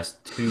in the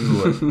last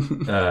 2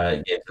 games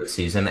of the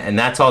season, and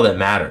that's all that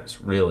matters,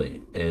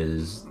 really,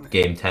 is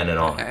game 10 and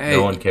on. Hey,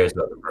 no one cares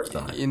about the first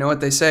 9. You know what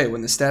they say: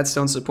 when the stats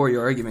don't support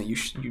your argument, you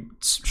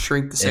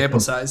shrink the sample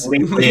size.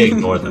 Completely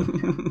ignore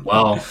them.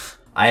 Well,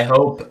 I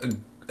hope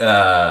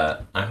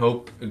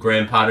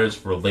Graham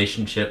Potter's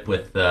relationship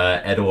with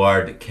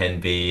Edouard can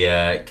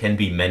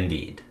be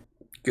mended.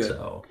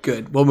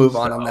 Good. We'll move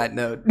on that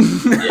note.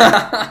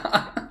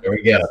 Yeah. There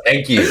we go.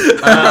 Thank you.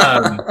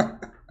 I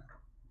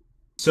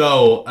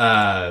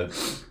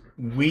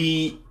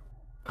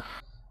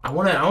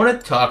want to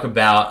talk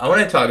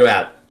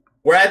about.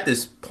 We're at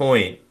this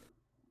point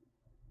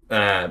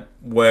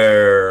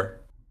where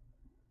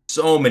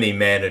so many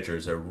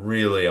managers are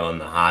really on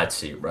the hot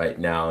seat right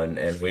now,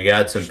 and we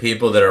got some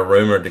people that are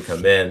rumored to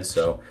come in.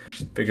 So,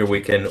 figure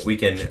we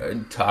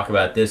can talk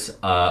about this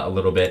a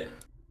little bit.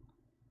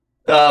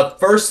 The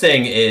first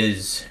thing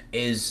is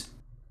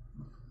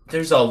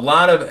there's a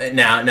lot of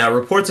now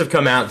reports have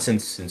come out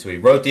since we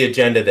wrote the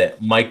agenda that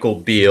Michael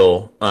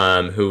Beale,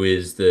 who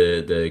is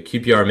the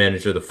QPR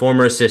manager, the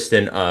former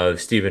assistant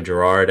of Steven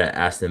Gerrard at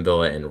Aston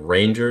Villa and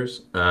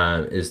Rangers,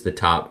 is the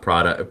top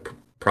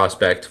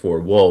prospect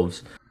for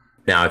Wolves.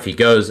 Now, if he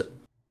goes,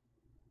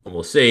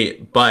 we'll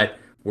see. But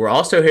we're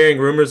also hearing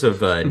rumors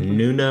of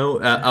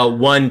Nuno,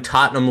 one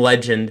Tottenham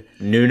legend,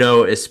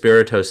 Nuno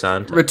Espirito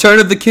Santo.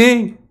 Return of the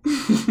King.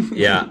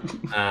 Yeah,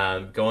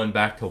 going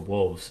back to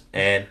Wolves.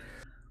 And,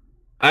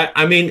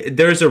 I mean,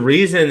 there's a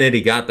reason that he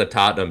got the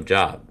Tottenham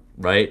job,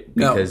 right?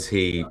 Because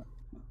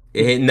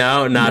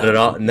no, not at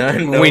all.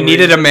 No we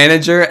needed a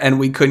manager, and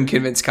we couldn't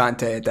convince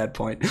Conte at that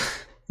point.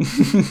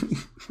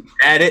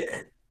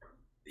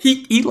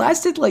 He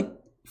lasted like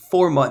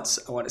 4 months,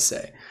 I want to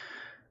say.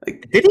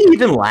 Like, did he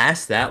even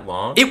last that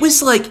long? It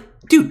was like,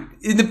 dude,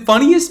 the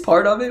funniest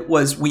part of it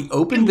was we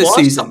opened the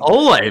season.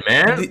 Ole,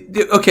 man.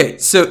 Okay,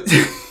 so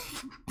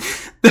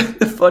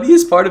the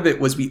funniest part of it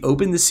was we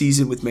opened the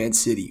season with Man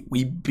City.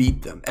 We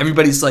beat them.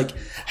 Everybody's like,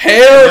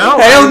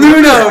 Hail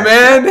Nuno,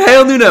 man.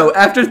 Hail Nuno.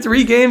 After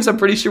 3 games, I'm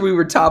pretty sure we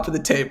were top of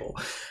the table.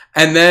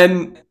 And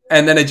then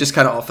it just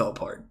kind of all fell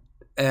apart.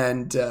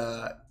 And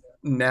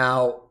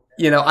now,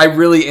 I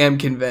really am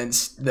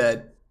convinced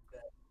that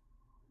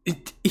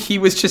he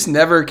was just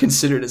never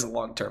considered as a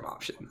long-term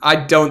option. I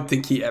don't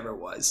think he ever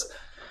was.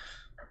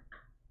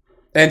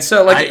 And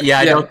so,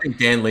 I don't think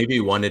Dan Levy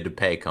wanted to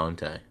pay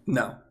Conte.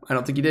 No, I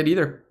don't think he did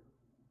either.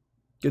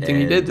 Good thing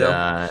he did,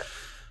 though.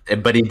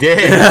 But he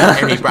did,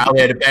 and he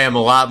probably had to pay him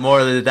a lot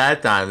more at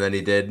that time than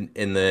he did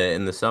in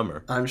the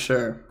summer. I'm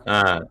sure.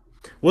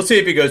 We'll see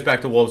if he goes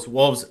back to Wolves.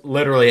 Wolves,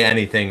 literally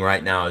anything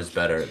right now is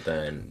better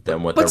than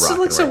what they're rocking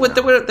right now.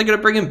 They're going to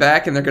bring him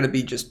back, and they're going to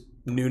be just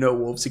Nuno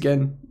Wolves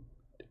again.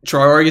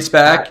 Traore gets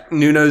back.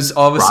 Nuno's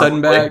all of a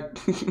sudden back.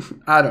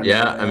 I don't know.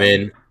 Yeah, I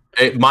mean,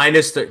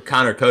 minus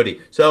Connor Cody.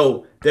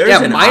 So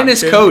there's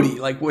minus option,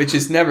 Cody, which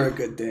is never a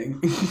good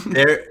thing.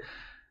 They're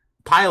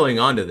piling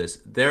onto this.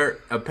 There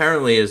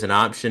apparently is an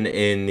option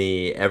in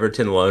the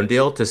Everton loan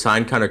deal to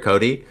sign Connor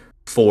Cody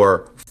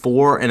for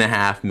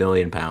 £4.5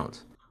 million.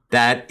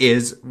 That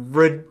is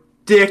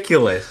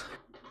ridiculous.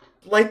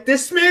 Like,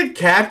 this man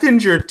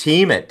captains your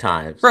team at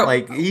times. Bro.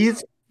 Like,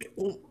 he's...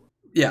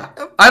 Yeah,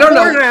 I don't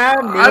know.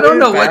 I don't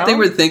know what they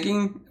were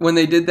thinking when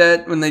they did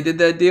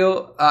that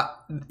deal.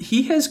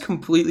 He has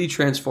completely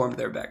transformed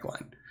their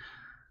backline.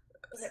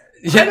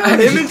 Yeah,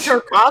 him and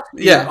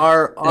Tarkovsky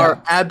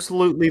are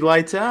absolutely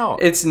lights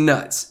out. It's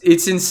nuts.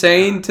 It's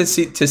insane to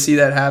see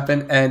that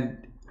happen.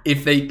 And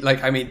if they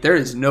there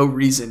is no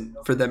reason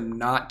for them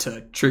not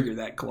to trigger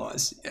that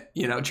clause.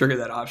 Trigger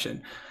that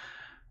option.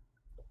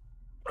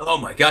 Oh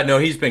my God! No,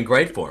 he's been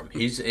great for him.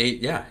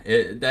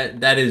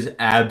 That is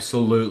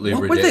absolutely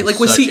ridiculous.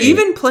 Was he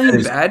even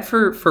playing bad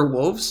for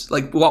Wolves?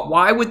 Like,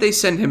 why would they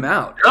send him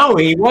out? No,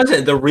 he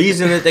wasn't. The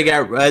reason that they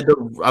got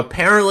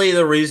apparently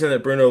the reason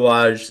that Bruno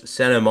Lage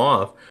sent him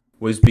off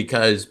was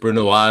because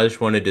Bruno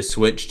Lage wanted to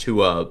switch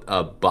to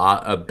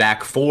a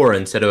back 4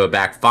 instead of a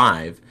back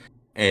 5,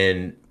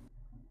 and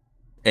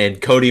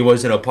Cody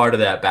wasn't a part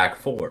of that back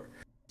 4,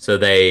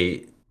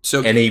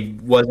 and he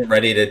wasn't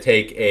ready to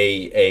take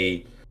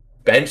a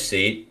bench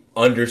seat,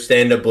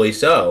 understandably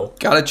so.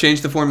 Gotta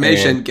change the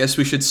formation. Guess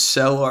we should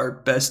sell our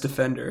best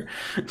defender.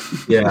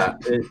 Yeah,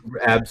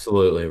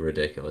 absolutely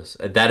ridiculous.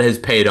 That has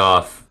paid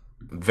off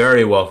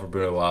very well for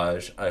Bruno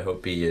Lage. I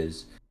hope he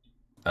is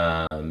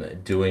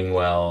doing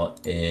well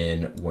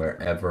in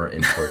wherever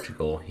in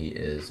Portugal he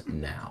is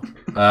now.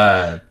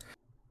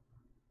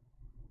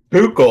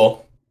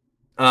 Tuchel,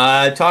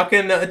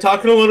 talking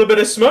a little bit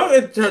of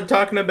smoke,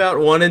 talking about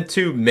wanting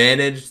to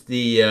manage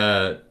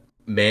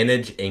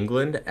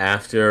England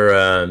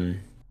after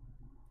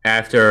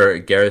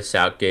Gareth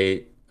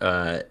Southgate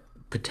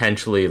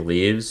potentially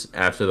leaves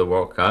after the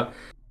World Cup.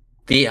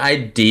 The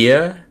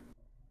idea,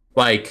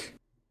 I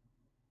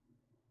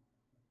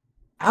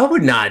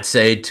would not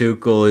say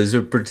Tuchel is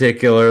a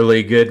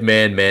particularly good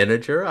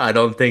manager. I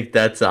don't think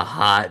that's a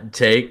hot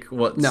take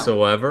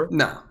whatsoever.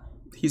 No,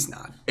 he's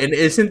not. And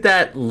isn't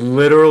that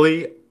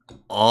literally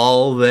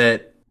all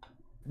that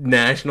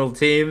national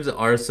teams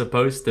are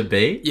supposed to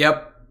be?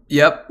 Yep.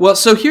 Well,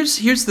 so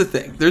here's the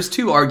thing. There's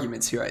 2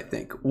 arguments here, I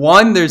think.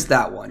 One, there's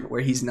that one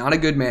where he's not a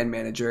good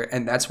manager,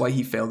 and that's why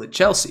he failed at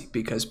Chelsea,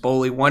 because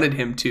Bowley wanted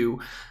him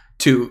to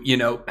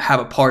have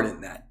a part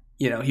in that.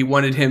 He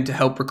wanted him to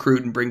help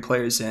recruit and bring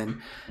players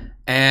in.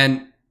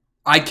 And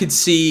I could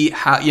see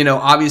how,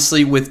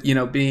 obviously with,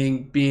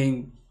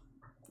 being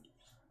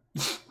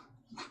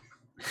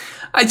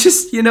I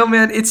just,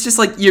 man, it's just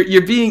like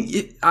you're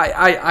being.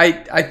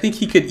 I think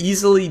he could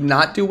easily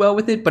not do well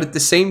with it, but at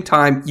the same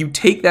time, you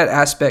take that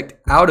aspect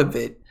out of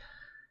it.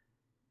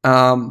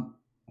 Well,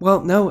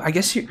 no, I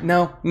guess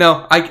no.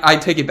 I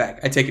take it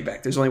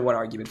back. There's only one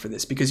argument for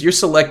this, because you're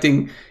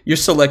selecting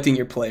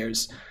your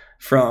players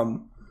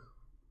from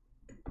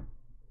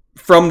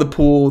the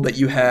pool that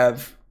you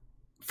have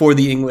for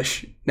the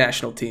English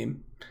national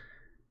team.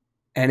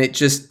 And it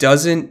just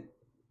doesn't.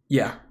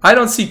 Yeah, I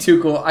don't see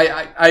Tuchel.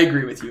 I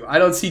agree with you. I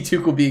don't see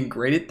Tuchel being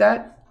great at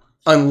that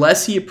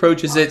unless he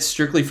approaches it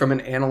strictly from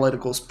an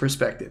analytical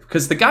perspective.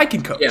 Because the guy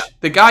can coach. Yeah.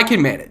 The guy can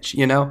manage,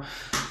 you know?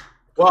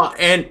 Well,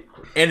 and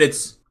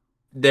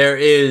there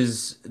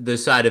is the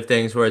side of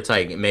things where it's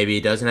like maybe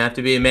he doesn't have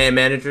to be a man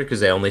manager because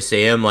they only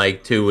see him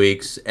like 2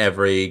 weeks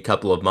every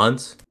couple of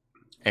months.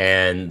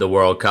 And the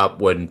World Cup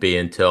wouldn't be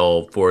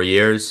until 4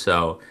 years.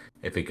 So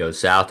if it goes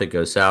south, and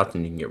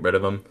you can get rid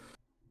of him.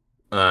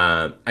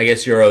 I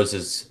guess Euros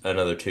is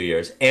another 2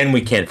 years. And we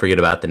can't forget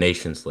about the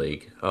Nations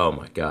League. Oh,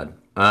 my God.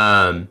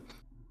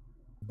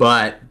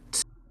 But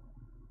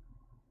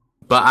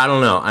I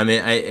don't know. I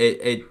mean,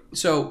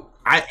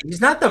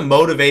 he's not the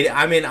motivated.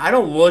 I mean, I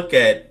don't look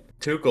at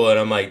Tuchel and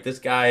I'm like, this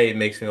guy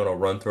makes me want to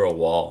run through a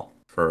wall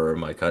for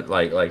my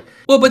country.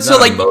 Well, but so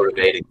like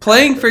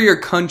playing for your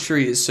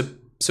country is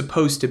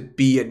supposed to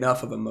be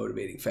enough of a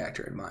motivating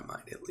factor in my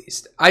mind, at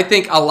least. I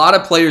think a lot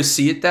of players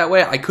see it that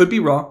way. I could be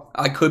wrong.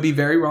 I could be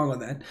very wrong on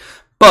that.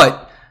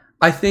 But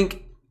I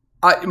think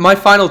my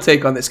final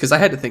take on this, because I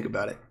had to think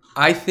about it,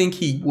 I think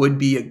he would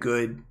be a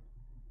good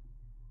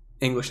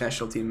English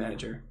national team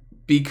manager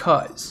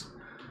because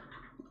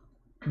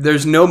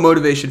there's no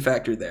motivation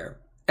factor there.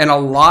 And a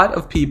lot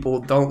of people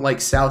don't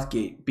like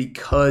Southgate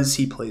because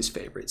he plays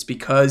favorites,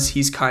 because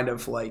he's kind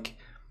of like,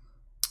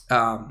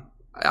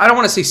 I don't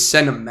want to say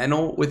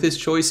sentimental with his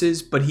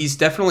choices, but he's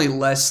definitely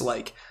less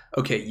like,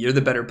 okay, you're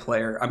the better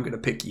player, I'm going to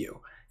pick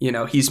you. You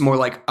know, he's more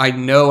like, I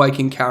know I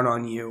can count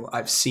on you.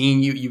 I've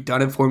seen you. You've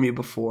done it for me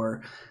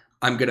before.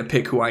 I'm going to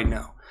pick who I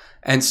know.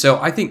 And so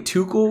I think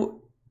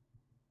Tuchel's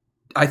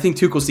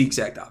the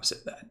exact opposite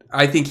of that.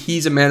 I think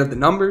he's a man of the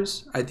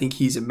numbers. I think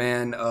he's a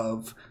man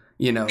of,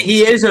 you know.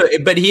 He is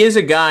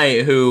a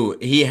guy who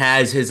he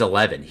has his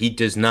 11. He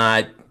does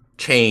not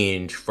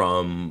change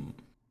from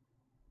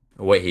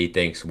what he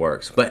thinks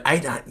works. But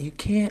you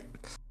can't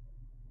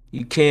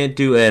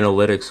do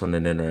analytics on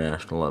an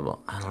international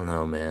level. I don't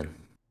know, man.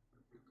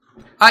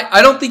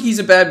 I don't think he's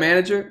a bad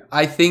manager.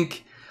 I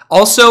think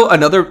also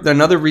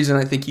another reason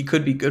I think he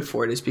could be good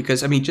for it is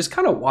because, I mean, just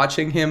kind of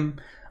watching him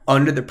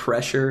under the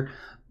pressure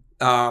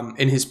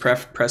in his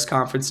press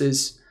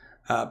conferences,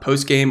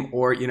 post-game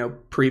or, you know,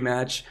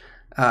 pre-match,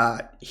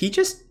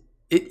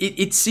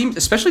 it seemed,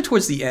 especially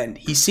towards the end,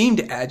 he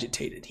seemed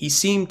agitated. He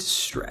seemed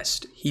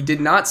stressed. He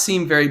did not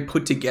seem very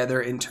put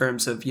together in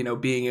terms of, you know,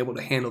 being able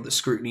to handle the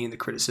scrutiny and the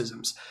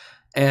criticisms.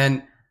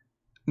 And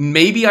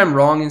maybe I'm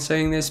wrong in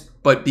saying this,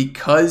 but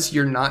because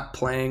you're not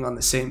playing on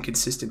the same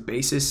consistent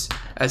basis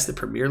as the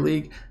Premier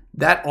League,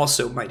 that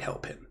also might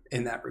help him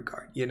in that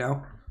regard, you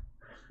know?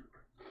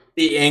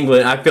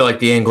 I feel like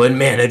the England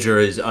manager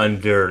is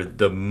under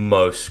the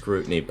most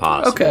scrutiny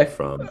possible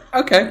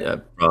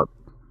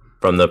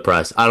from the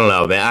press. I don't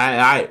know,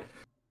 man.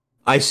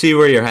 I see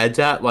where your head's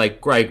at.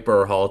 Like Greg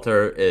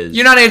Berhalter is.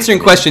 You're not answering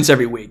questions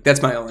every week. That's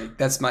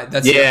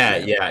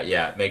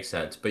yeah. Makes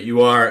sense. But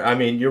you are. I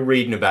mean, you're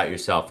reading about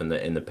yourself in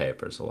the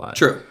papers a lot.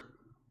 True.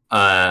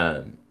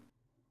 Yeah,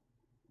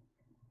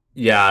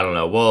 I don't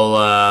know.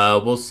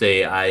 We'll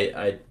see.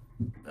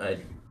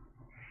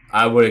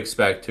 I would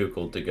expect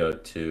Tuchel to go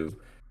to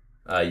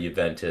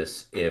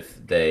Juventus if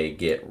they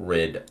get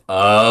rid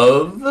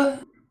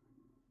of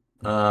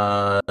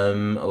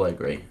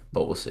Allegri,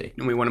 but we'll see.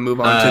 And we want to move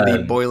on to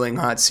the boiling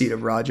hot seat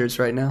of Rodgers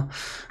right now.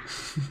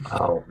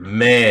 Oh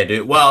man,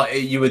 dude. Well,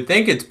 you would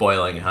think it's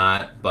boiling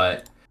hot,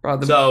 but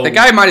the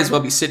guy might as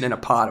well be sitting in a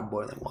pot of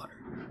boiling water.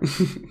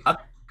 a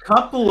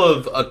couple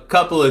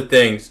of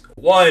things.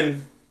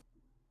 One,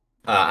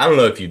 I don't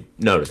know if you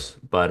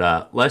noticed,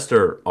 but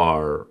Leicester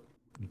are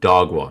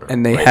dog water,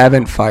 and they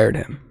haven't fired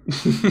him.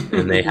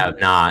 And they have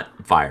not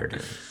fired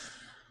him.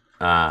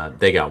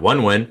 They got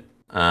one win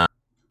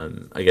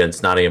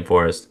against Nottingham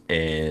Forest,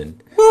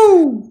 and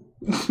woo!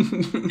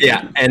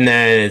 Yeah, and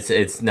then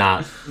it's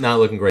not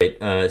looking great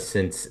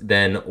since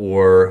then,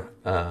 or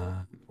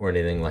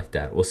anything like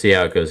that. We'll see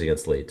how it goes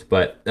against Leeds,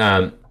 but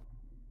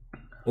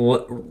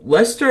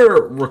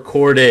Leicester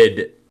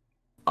recorded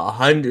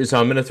 100. So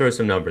I'm going to throw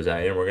some numbers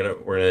at you, and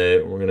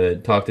we're gonna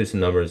talk through some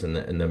numbers, and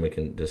then we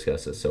can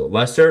discuss this. So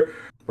Leicester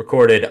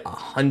recorded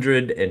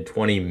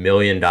 $120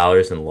 million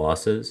in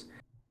losses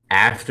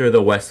after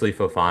the Wesley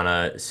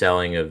Fofana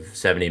selling of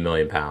 £70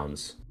 million.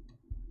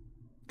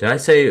 Did I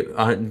say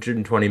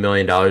 $120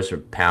 million or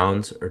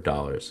pounds or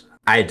dollars?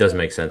 It doesn't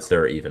make sense.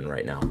 They're even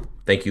right now.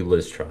 Thank you,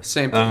 Liz Truss.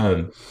 Same.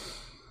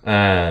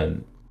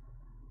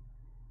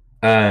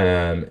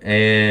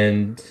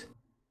 And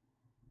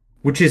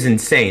which is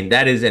insane.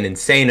 That is an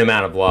insane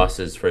amount of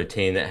losses for a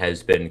team that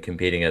has been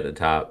competing at the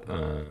top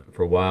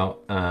for a while.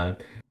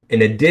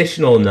 An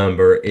additional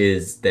number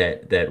is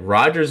that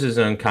Rodgers is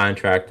on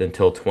contract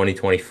until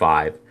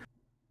 2025.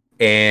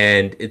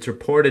 And it's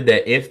reported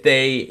that if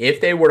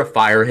they were to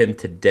fire him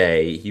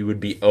today, he would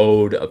be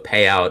owed a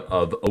payout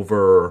of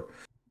over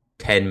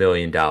 $10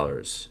 million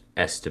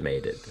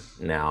estimated.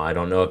 Now, I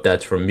don't know if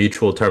that's from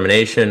mutual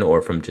termination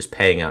or from just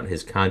paying out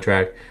his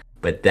contract,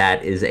 but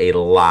that is a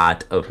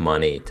lot of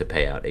money to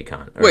pay out a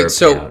contract. Wait,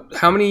 so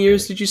how many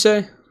years did you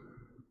say?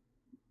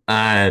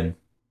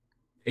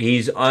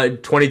 He's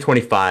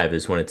 2025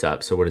 is when it's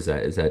up. So what is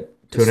that? Is that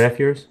 2.5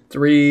 years?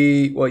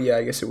 3. Well, yeah,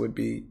 I guess it would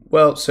be.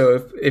 Well,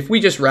 so if we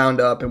just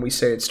round up and we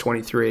say it's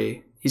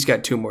 23, he's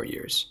got 2 more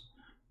years.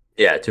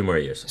 Yeah, 2 more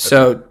years.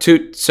 So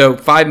so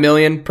 $5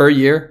 million per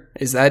year.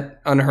 Is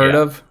that unheard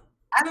of?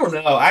 I don't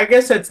know. I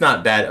guess that's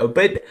not bad,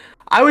 but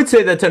I would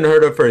say that's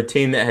unheard of for a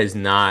team that has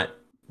not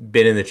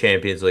been in the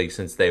Champions League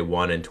since they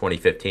won in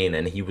 2015,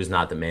 and he was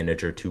not the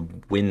manager to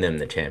win them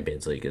the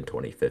Champions League in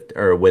 2015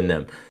 or win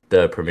them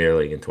the Premier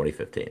League in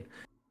 2015.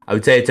 I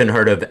would say it's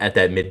unheard of at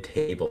that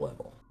mid-table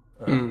level.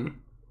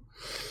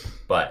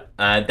 But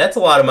that's a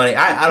lot of money.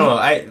 I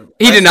don't know.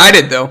 He denied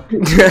it though.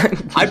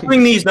 I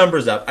bring these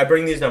numbers up.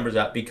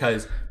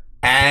 Because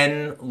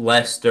can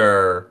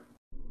Leicester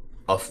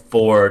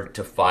afford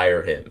to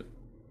fire him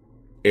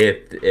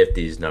if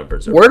these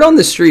numbers are word on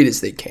the street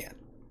is they can't.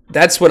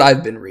 That's what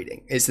I've been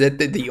reading. Is that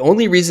the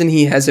only reason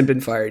he hasn't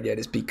been fired yet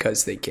is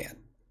because they can't.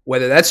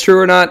 Whether that's true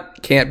or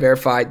not, can't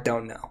verify.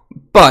 Don't know.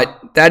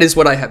 But that is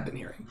what I have been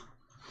hearing.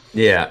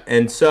 Yeah,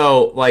 and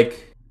so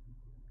like.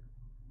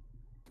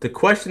 The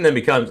question then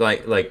becomes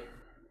like, all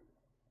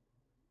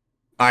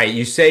right,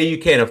 you say you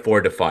can't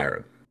afford to fire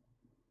him,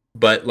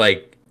 but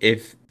like,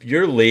 if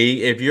your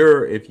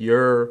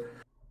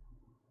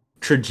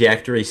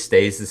trajectory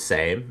stays the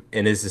same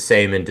and is the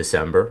same in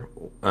December,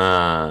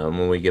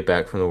 when we get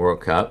back from the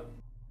World Cup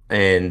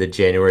and the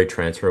January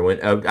transfer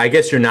window, I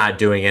guess you're not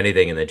doing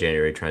anything in the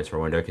January transfer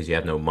window because you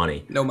have no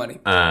money. No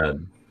money. But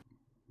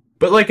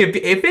like, if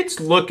it's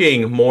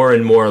looking more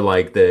and more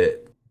like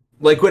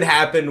what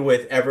happened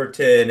with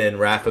Everton and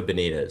Rafa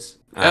Benitez.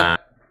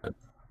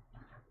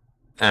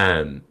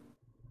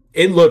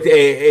 It looked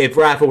if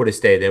Rafa would have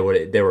stayed, they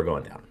were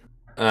going down.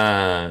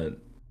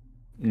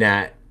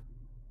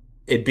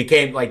 It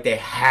became like they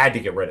had to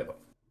get rid of him.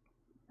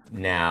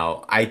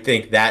 Now, I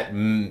think that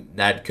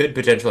could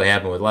potentially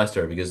happen with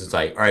Leicester because it's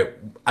like, all right,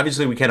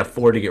 obviously we can't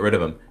afford to get rid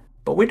of him,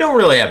 but we don't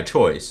really have a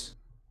choice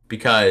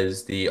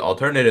because the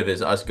alternative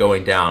is us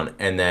going down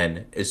and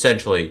then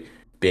essentially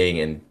being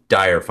in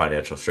dire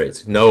financial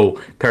straits. No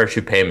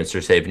parachute payments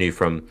are saving you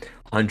from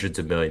hundreds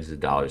of millions of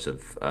dollars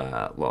of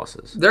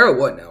losses. They're at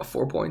what now?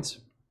 4 points?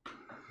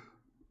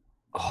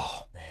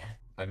 Oh, man.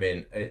 I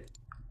mean, I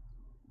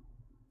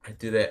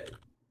do that.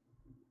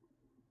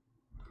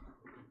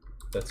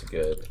 That's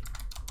good.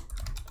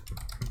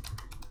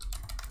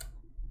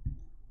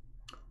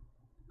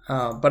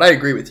 But I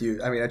agree with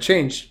you. I mean,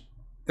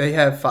 they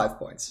have 5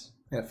 points.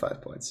 They have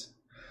 5 points.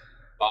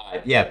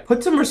 5. Yeah,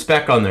 put some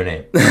respect on their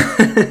name.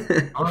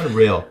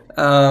 Unreal.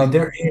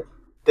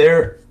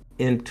 They're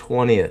in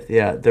 20th.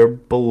 Yeah, they're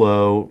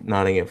below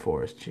Nottingham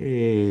Forest.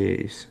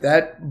 Jeez.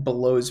 That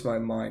blows my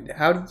mind.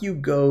 How do you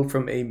go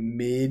from a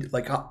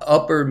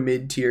upper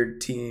mid-tier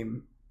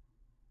team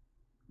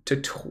to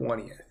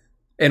 20th?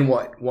 In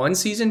what? 1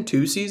 season?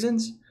 2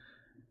 seasons?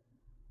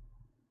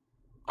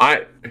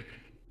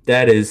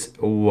 That is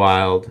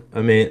wild.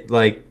 I mean,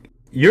 like,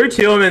 Yuri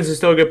Tielemans is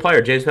still a good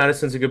player. James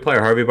Maddison's a good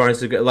player. Harvey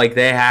Barnes is good. Like,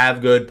 they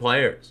have good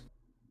players.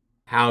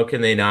 How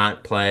can they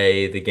not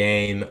play the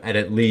game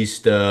at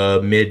least a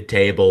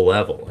mid-table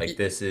level? Like,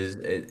 this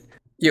is...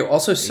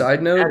 Also,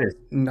 side note,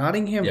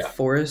 Nottingham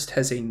Forest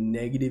has a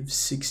negative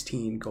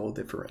 16 goal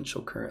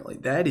differential currently.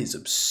 That is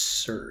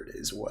absurd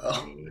as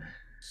well.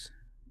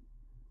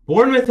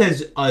 Bournemouth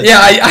has...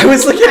 I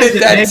was looking at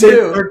that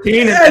too.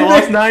 13 and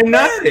lost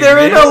 9-0. They're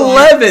in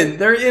 11.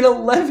 They're in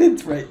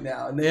 11th right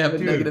now, and they have a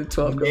negative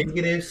 12 goal.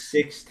 Negative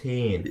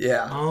 16.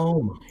 Yeah.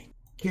 Oh, my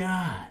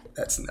God.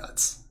 That's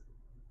nuts.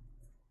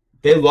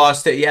 They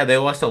lost it. Yeah, they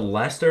lost to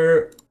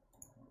Leicester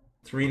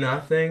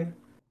 3-0.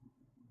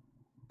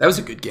 That was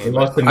a good game. They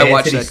lost to I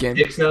watched City that game.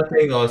 6-0.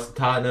 They lost to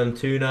Tottenham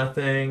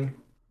 2-0.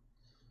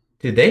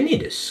 Dude, they need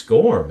to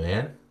score,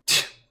 man.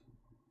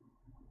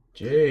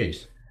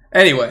 Jeez.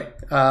 Anyway,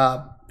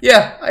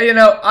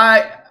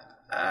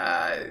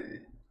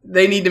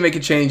 they need to make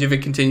a change if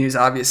it continues,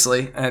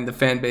 obviously, and the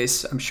fan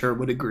base, I'm sure,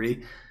 would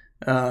agree.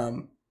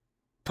 But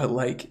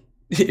like,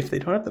 if they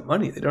don't have the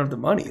money, they don't have the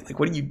money.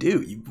 Like, what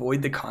do? You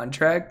void the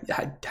contract?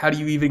 How do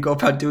you even go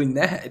about doing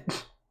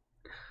that?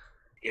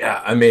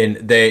 Yeah, I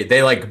mean, they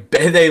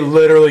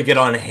literally get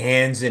on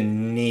hands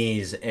and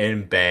knees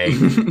and beg.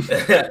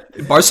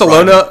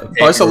 Barcelona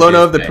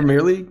of the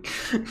Premier League.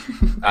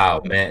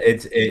 Oh man,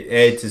 it's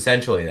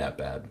essentially that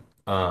bad.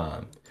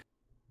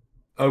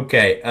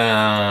 Okay.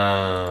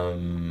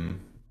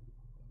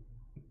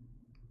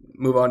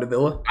 Move on to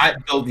Villa.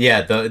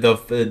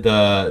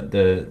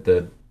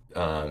 The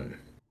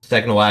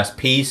second to last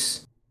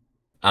piece.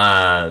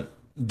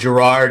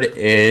 Gerrard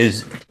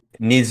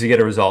needs to get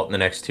a result in the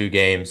next 2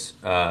 games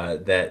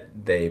that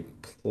they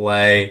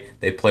play.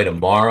 They play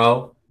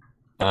tomorrow.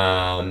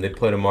 They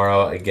play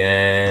tomorrow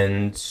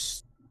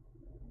against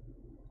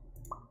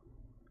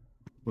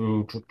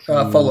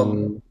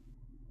Fulham.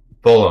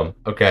 Fulham.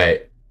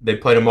 Okay. They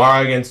play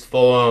tomorrow against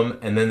Fulham,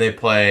 and then they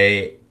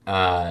play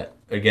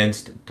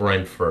against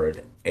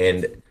Brentford.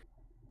 And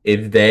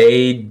if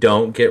they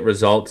don't get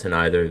results in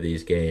either of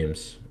these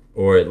games,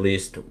 or at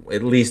least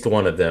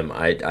one of them,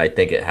 I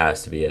think it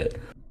has to be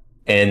it.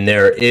 And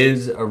there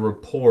is a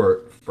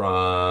report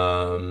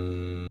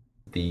from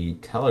the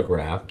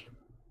Telegraph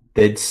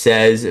that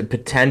says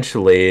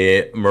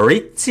potentially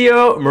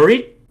Mauricio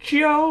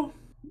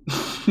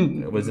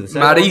was it the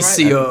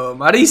Mauricio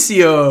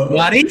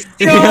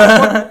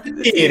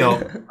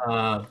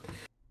Pochettino,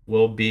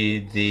 will be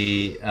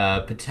the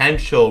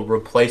potential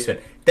replacement.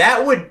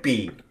 That would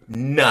be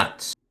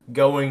nuts,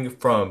 going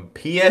from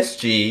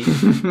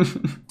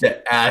PSG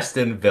to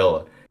Aston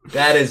Villa.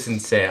 That is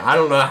insane. I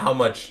don't know how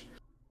much.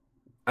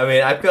 I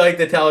mean, I feel like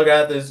the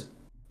Telegraph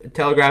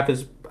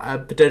is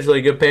potentially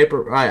a good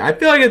paper. I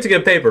feel like it's a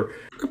good paper.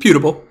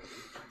 Reputable.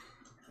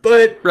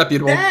 But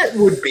reputable. That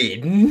would be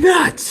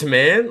nuts,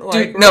 man.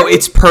 Dude, no,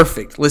 it's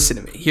perfect. Listen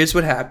to me. Here's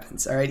what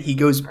happens. All right, he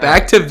goes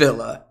back to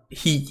Villa.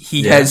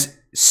 He has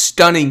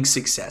stunning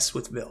success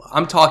with Villa.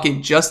 I'm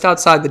talking just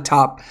outside the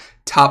top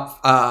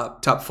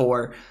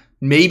four.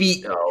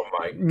 Maybe. Oh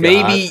my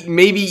God.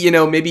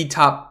 Maybe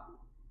top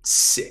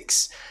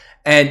 6.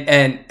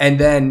 And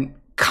then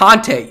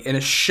Conte, in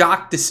a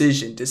shock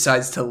decision,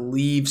 decides to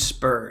leave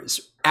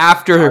Spurs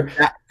after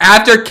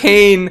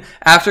Kane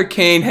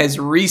has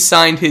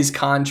re-signed his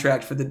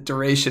contract for the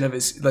duration of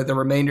the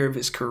remainder of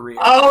his career.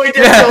 Oh, he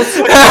did.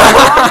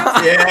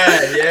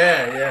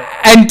 Yeah.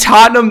 And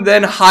Tottenham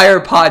then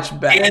hire Poch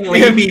back. Dan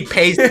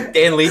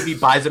Levy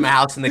buys him a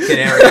house in the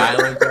Canary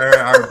Islands,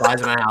 or buys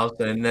him a house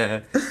in.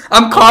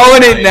 I'm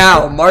calling it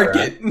now. Mark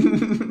it.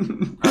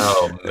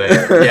 Oh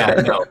man,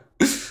 yeah, no.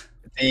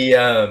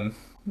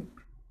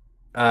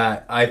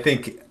 I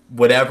think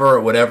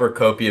whatever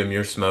copium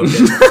you're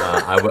smoking,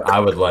 I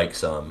would like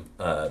some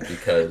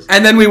because.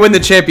 And then we win the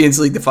Champions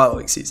League the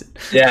following season.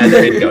 Yeah,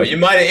 there you go. You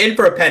might in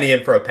for a penny,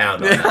 in for a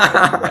pound. On that.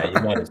 Yeah, you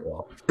might as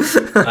well.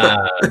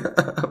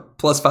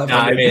 Plus 500.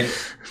 I mean,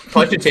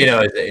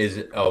 Pochettino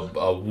is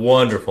a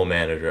wonderful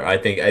manager. I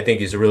think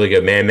he's a really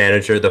good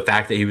manager. The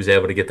fact that he was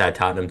able to get that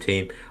Tottenham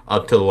team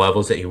up to the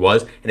levels that he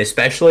was, and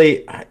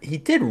especially he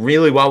did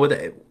really well with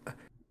it.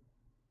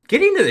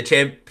 Getting to the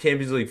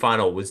Champions League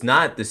final was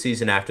not the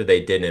season after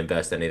they didn't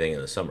invest anything in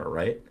the summer,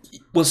 right?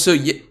 Well, so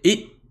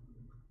we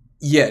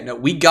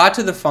got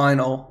to the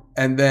final,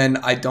 and then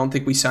I don't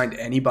think we signed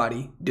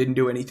anybody, didn't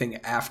do anything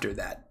after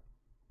that.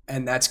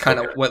 And that's kind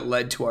of what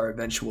led to our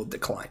eventual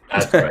decline.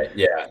 That's right,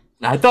 yeah.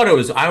 I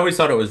always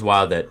thought it was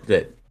wild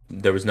that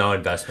there was no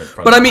investment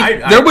from But I mean,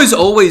 there was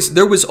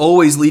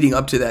always leading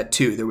up to that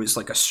too. There was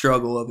like a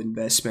struggle of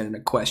investment and a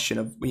question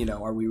of,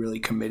 are we really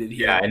committed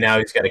here? Yeah, and now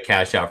he's got to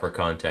cash out for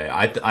Conte.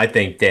 I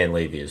think Dan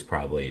Levy is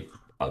probably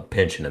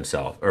punching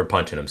himself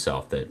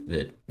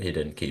that he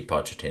didn't keep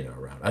Pochettino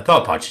around. I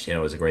thought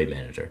Pochettino was a great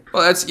manager.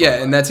 Well,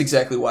 and that's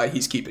exactly why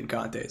he's keeping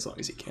Conte as long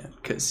as he can,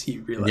 because he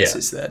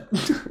realizes that.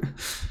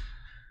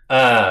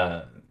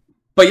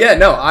 But yeah,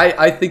 no,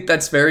 I think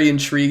that's very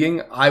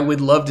intriguing. I would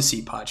love to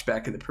see Poch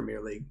back in the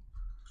Premier League.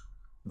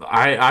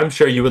 I'm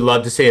sure you would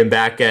love to see him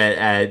back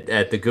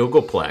at the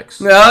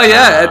Googleplex. Oh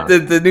yeah, at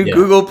the new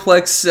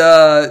Googleplex.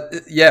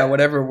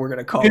 Whatever we're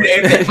gonna call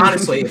it.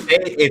 Honestly,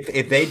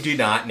 if they do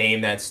not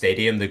name that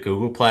stadium the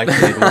Googleplex,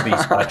 it will be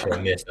such a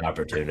missed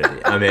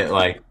opportunity. I mean,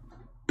 like,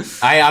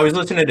 I was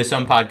listening to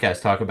some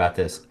podcast talk about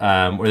this,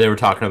 where they were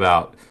talking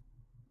about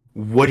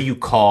what do you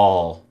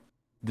call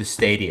the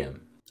stadium.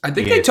 I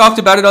think they talked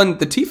about it on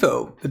the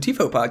Tifo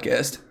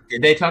podcast.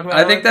 Did they talk about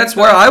it? I think that's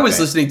where I was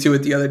listening to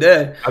it the other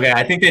day. Okay,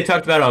 I think they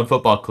talked about it on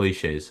Football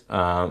Cliches.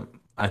 I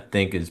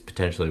think is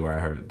potentially where I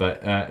heard it.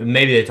 But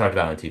maybe they talked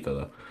about it on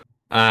Tifo,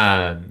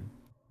 though.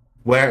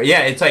 Where,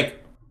 yeah, it's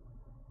like,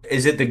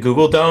 is it the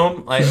Google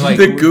Dome? Like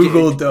the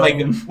Google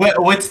Dome. Like,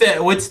 what's the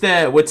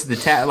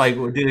like,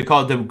 do they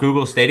call it the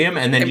Google Stadium?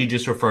 And then you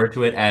just refer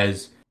to it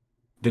as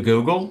the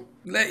Google?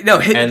 No,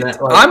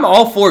 I'm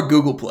all for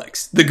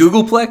Googleplex. The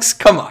Googleplex?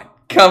 Come on.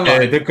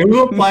 The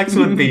Googleplex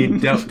would be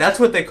dope. That's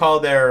what they call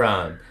their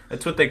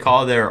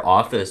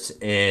office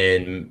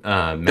in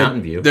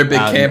Mountain View. Their big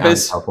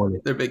campus.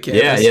 Their big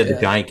campus. Yeah, the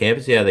giant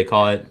campus. Yeah, they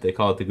call it the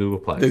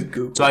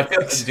Googleplex. So I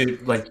feel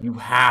dude, like you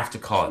have to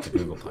call it the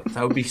Googleplex.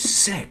 That would be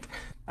sick.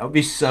 That would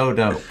be so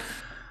dope.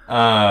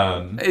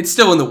 It's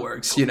still in the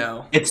works,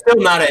 It's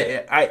still not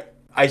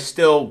I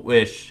still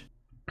wish.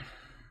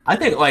 I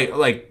think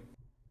like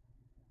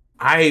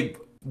I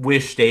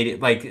wish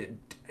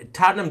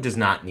Tottenham does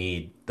not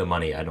need the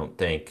money, I don't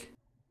think,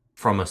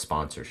 from a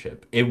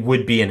sponsorship. It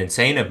would be an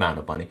insane amount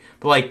of money.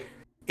 But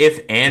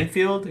if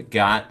Anfield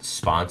got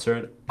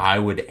sponsored, I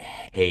would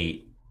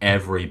hate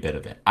every bit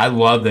of it. I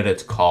love that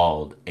it's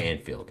called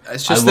Anfield.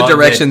 It's just the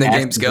direction the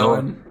game's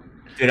going.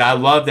 Dude, I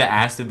love that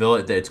Aston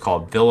Villa, that it's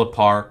called Villa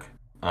Park.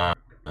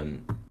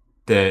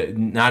 The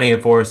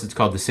Nottingham Forest, it's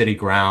called the City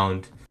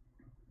Ground.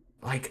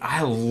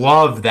 I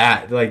love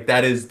that.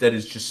 That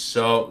is just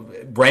so.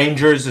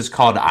 Rangers is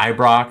called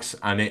Ibrox.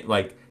 I mean,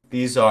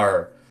 these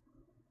are.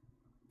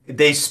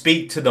 they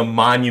speak to the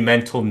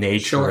monumental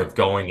nature Sure. of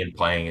going and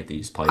playing at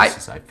these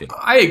places. I feel.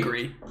 I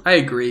agree.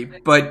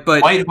 But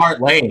White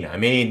Hart Lane. I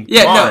mean,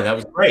 Yeah, come no. on, that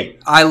was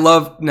great. I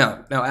love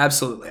no,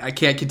 absolutely. I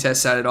can't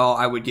contest that at all.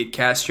 I would get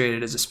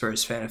castrated as a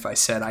Spurs fan if I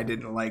said I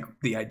didn't like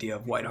the idea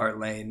of White Hart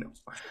Lane.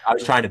 I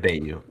was trying to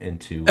bait you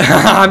into.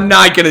 I'm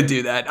not gonna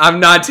do that. I'm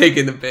not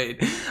taking the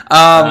bait.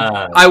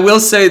 I will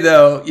say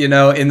though,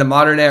 in the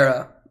modern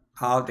era,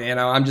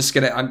 I'm just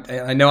gonna.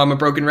 I know I'm a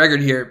broken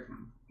record here.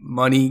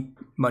 Money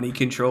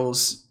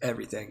controls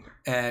everything.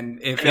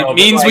 And if it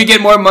means we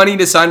get more money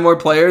to sign more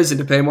players and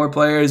to pay more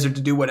players or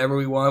to do whatever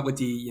we want with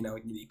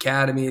the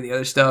academy and the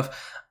other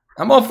stuff,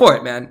 I'm all for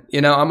it, man.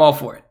 I'm all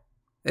for it.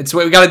 It's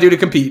what we got to do to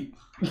compete.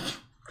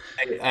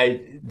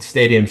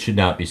 Stadium should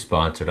not be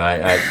sponsored.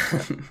 I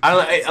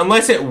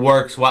unless it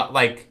works.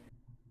 The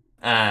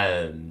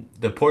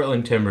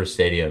Portland Timbers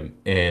Stadium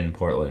in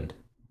Portland.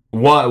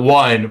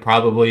 One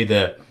probably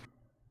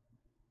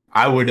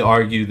I would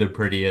argue the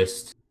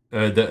prettiest,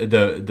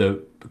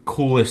 the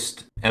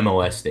coolest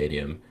MLS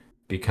stadium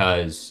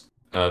because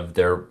of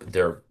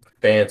their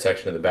fan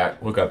section in the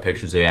back. Look up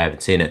pictures if you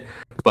haven't seen it.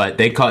 But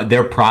they call it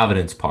their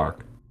Providence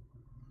Park.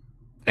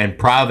 And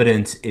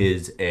Providence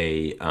is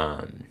a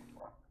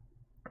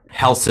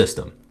health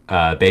system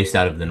based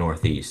out of the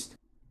Northeast.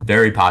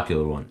 Very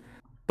popular one.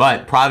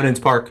 But Providence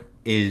Park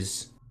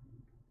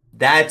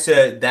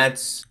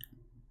that's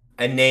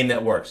a name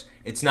that works.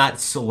 It's not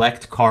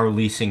Select Car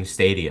Leasing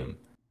Stadium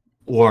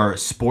or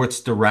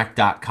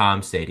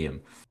SportsDirect.com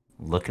Stadium.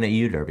 Looking at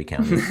you, Derby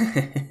County.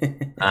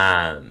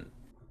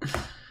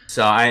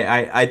 So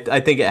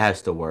I think it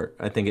has to work.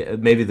 I think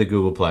maybe the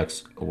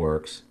Googleplex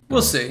works.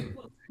 We'll see.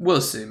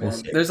 We'll see, man.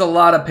 There's a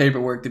lot of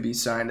paperwork to be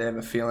signed, I have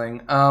a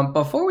feeling.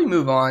 Before we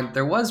move on,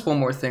 there was one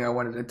more thing I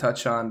wanted to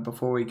touch on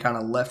before we kind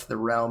of left the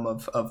realm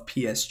of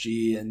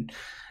PSG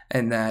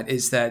and that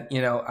is that,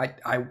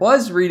 I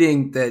was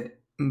reading that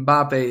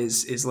Mbappe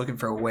is looking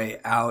for a way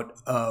out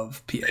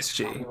of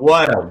PSG.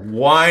 What a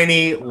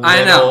whiny little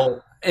I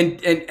know.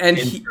 And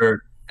he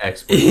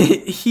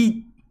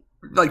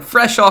like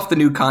fresh off the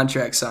new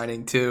contract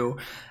signing too.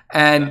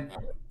 And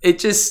it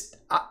just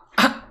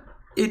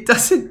it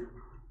doesn't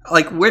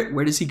like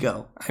where does he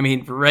go? I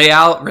mean,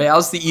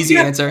 Real's the easy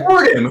answer.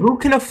 Afford him. Who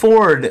can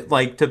afford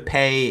to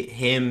pay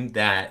him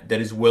that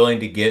is willing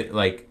to get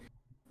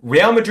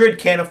Real Madrid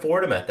can't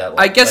afford him at that level.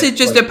 I guess it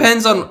just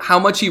depends on how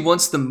much he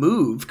wants to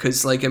move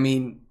because does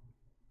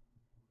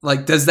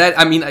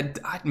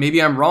that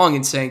maybe I'm wrong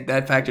in saying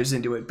that factors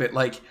into it, but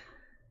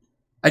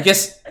I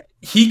guess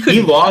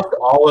he lost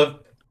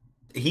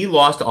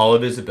all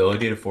of his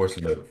ability to force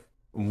a move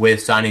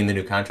with signing the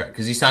new contract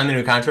because he signed the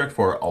new contract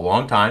for a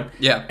long time.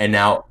 Yeah. And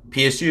now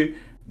PSG,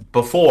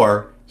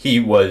 before he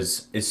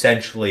was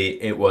essentially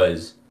he had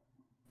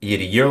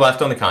a year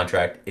left on the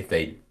contract. If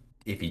he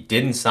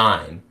didn't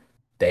sign,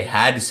 they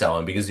had to sell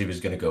him because he was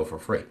going to go for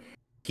free.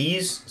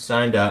 He's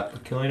signed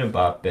up Kylian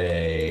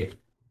Mbappe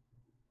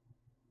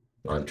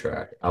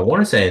contract. I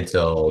want to say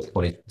until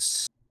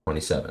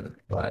 2027,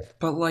 but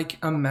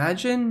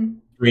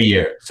imagine 3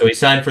 years. So he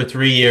signed for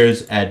 3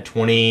 years at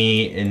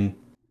 20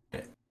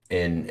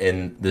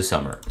 in the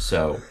summer.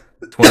 So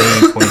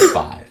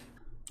 2025.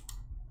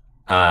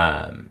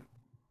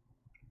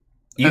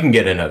 You can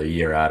get another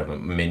year out of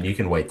him. I mean, you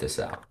can wait this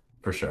out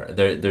for sure.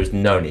 There's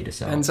no need to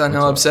sell. Depends on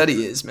how upset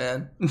he is,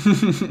 man.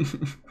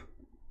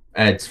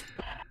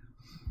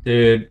 Dude.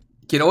 You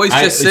can always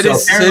just sit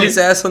his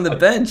ass on the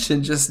bench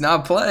and just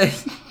not play.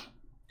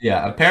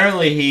 Yeah,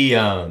 apparently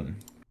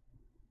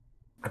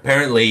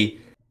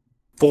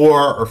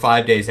 4 or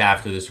 5 days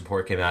after this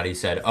report came out, he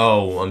said,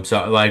 "Oh, I'm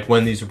sorry.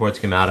 When these reports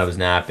came out, I was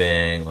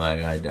napping.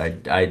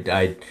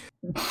 I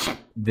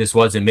this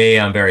wasn't me.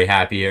 I'm very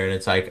happy here." And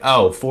it's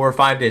 4 or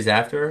 5 days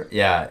after,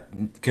 yeah,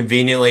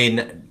 conveniently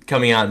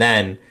coming out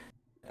then.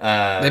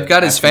 They've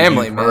got his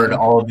family, man. Heard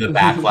all of the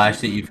backlash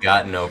that you've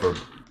gotten over,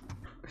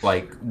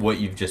 what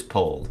you've just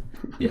pulled.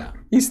 Yeah,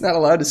 he's not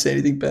allowed to say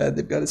anything bad.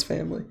 They've got his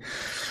family.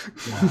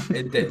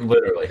 It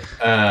literally.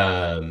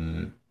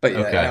 But yeah,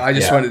 okay, I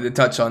just wanted to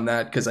touch on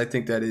that because I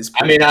think that is.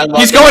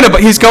 He's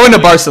going to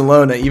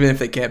Barcelona even if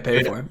they can't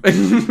pay for him.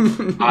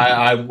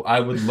 I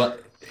would love.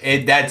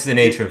 That's the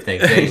nature of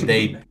things.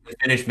 They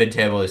finish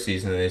mid-table this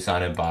season and they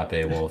sign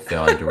Mbappe while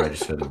failing to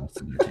register the rest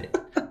of their team.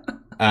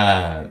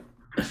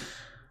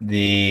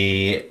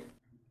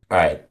 All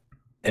right,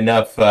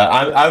 enough.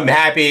 I'm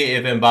happy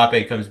if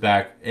Mbappe comes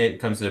back. It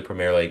comes to the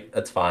Premier League.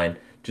 That's fine.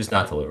 Just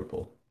not to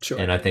Liverpool. Sure.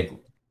 And I think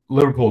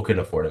Liverpool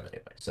couldn't afford him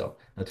anyway, so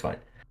that's fine.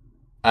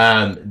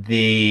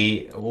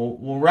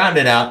 We'll round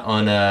it out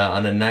on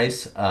a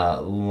nice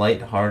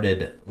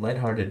lighthearted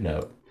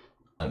note.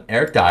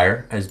 Eric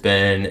Dyer has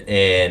been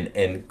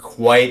in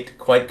quite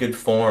good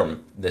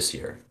form this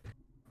year.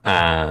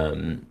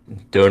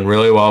 Doing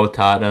really well with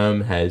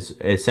Tottenham. Has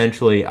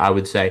essentially, I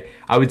would say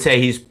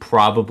he's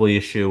probably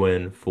a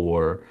shoo-in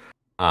for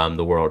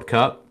the World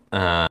Cup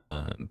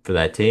for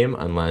that team,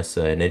 unless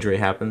an injury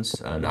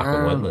happens. Knock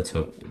on wood. Let's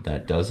hope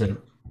that doesn't.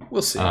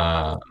 We'll see.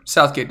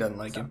 Southgate doesn't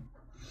like him.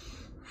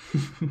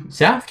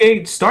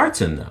 Southgate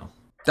starts him though.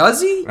 Does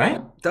he?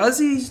 Right? Does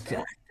he? I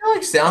feel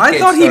like Southgate I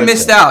thought he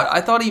missed starts out.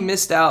 I thought he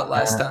missed out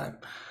last time.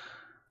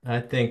 I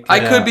think I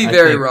could be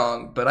very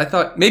wrong, but I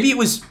thought maybe it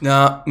was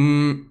I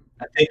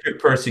think your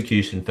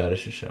persecution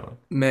fetish is showing.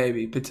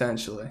 Maybe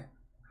potentially,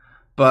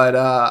 but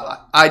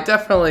I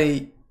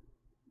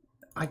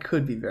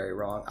could be very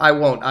wrong. I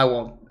won't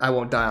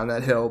die on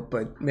that hill,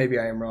 but maybe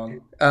I am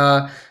wrong.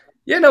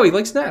 Yeah, no, he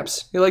likes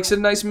naps. He likes a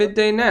nice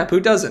midday nap. Who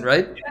doesn't,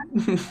 right?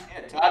 Yeah,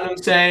 Tottenham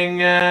saying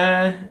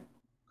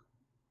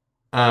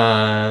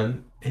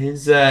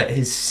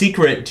his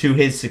secret to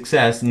his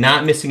success,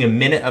 not missing a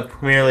minute of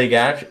Premier League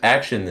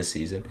action this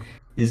season,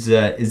 is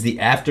the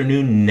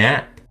afternoon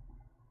nap.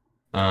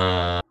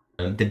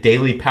 The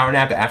daily power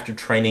nap after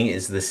training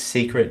is the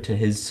secret to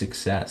his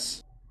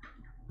success.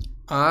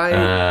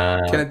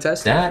 I can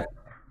attest to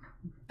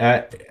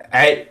that.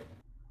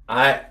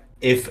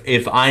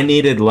 If I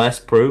needed less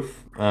proof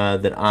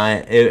that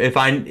if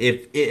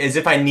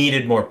I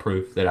needed more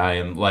proof that I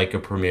am like a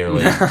Premier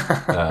League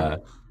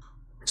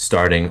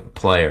starting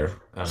player,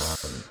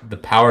 the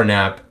power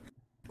nap,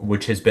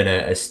 which has been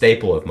a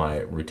staple of my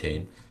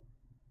routine,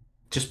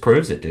 just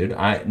proves it, dude.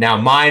 Now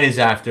mine is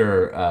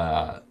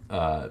after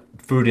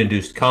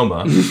food-induced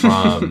coma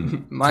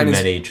from too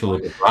many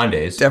Chalupa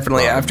Grandes.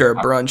 Definitely after a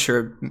brunch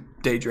or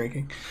day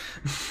drinking.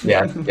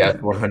 Yeah,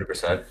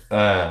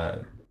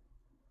 100%.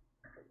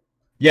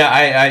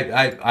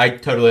 Yeah, I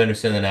totally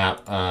understand the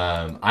nap.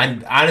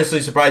 I'm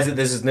honestly surprised that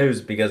this is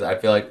news because I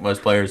feel like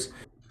most players,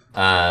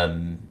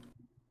 I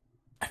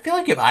feel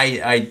like if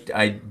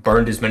I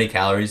burned as many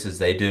calories as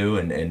they do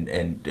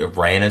and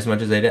ran as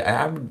much as they did,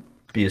 I would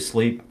be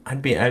asleep.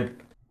 I'd be a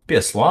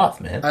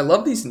sloth, man. I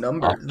love these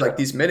numbers, like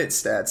these minute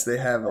stats they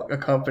have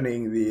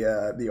accompanying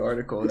the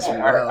article as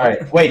well. All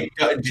right. Wait,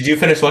 did you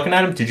finish looking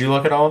at them? Did you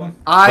look at all of them?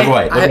 Look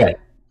away.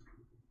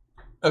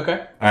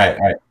 Okay. All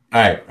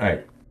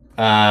right.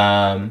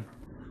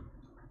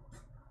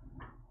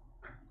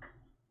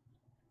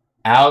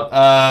 Out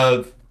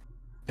of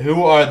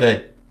who are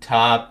the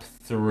top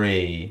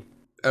 3?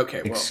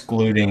 Okay,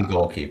 excluding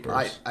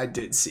goalkeepers. I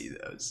did see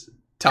those.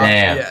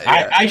 Damn.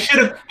 Yeah. I should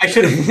have. I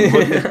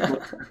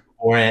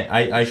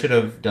should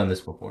have done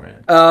this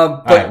beforehand.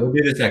 All right, we'll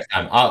do this next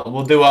time.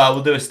 We'll do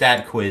a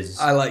stat quiz.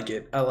 I like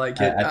it.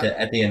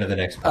 At the end of the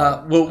next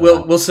part.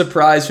 We'll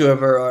surprise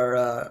whoever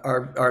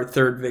our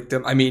third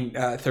victim.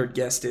 Third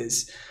guest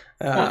is.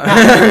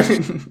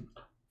 With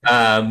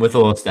a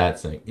little stats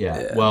thing.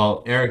 Yeah.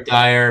 Well, Eric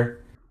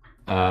Dyer,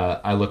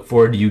 I look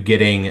forward to you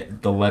getting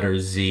the letter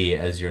Z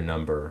as your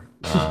number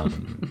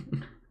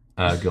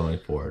going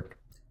forward.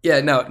 Yeah,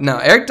 no.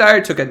 Eric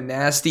Dyer took a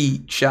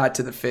nasty shot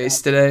to the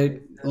face today.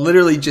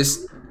 Literally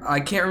just, I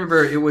can't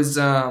remember. It was,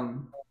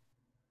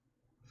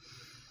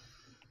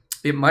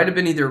 it might have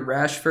been either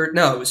Rashford.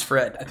 No, it was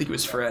Fred. I think it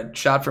was Fred.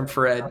 Shot from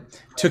Fred.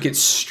 Took it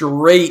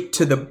straight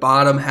to the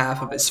bottom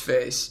half of his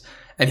face.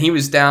 And he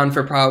was down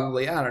for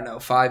probably,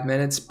 5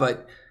 minutes.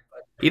 But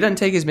he doesn't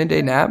take his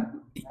midday nap.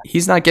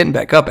 He's not getting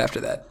back up after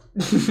that.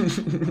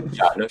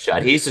 No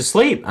shot. He's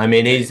asleep.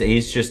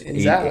 He's just,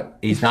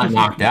 he's not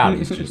knocked out.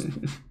 He's just.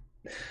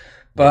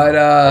 But,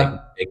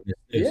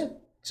 yeah.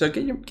 So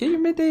get your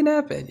midday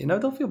nap in.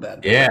 They'll feel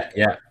bad. Yeah.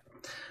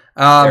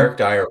 Eric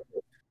Dyer.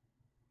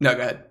 No,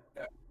 go ahead.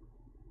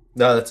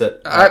 No, that's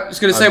it. I was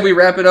going to say we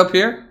wrap it up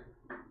here.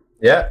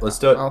 Yeah, let's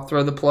do it. I'll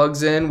throw the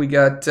plugs in. We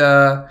got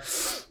at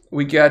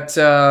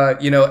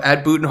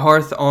Boot and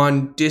Hearth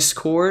on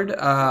Discord.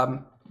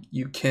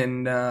 You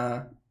can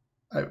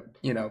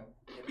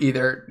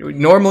either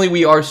normally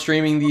we are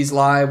streaming these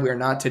live. We are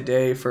not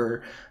today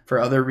for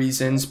other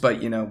reasons,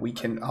 but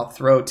I'll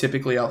throw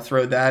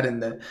that in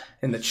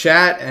the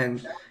chat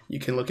and you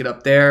can look it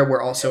up there.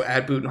 We're also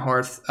at Boot and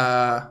Hearth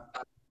on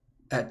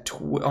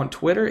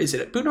Twitter. Is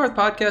it at Boot and Hearth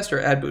Podcast or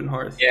at Boot and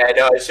Hearth? Yeah,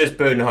 no, it's just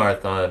Boot and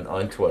Hearth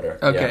on Twitter.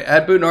 Okay,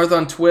 at Boot and Hearth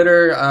on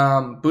Twitter,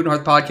 Boot and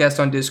Hearth Podcast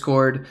on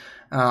Discord,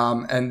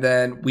 and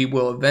then we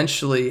will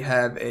eventually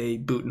have a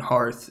Boot and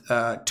Hearth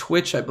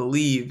Twitch, I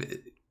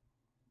believe.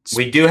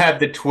 We do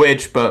have the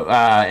Twitch, but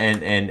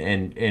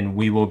and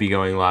we will be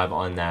going live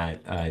on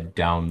that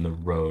down the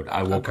road.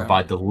 I will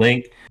provide the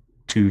link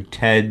to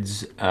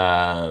Ted's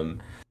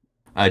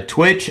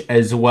Twitch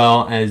as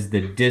well as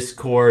the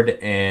Discord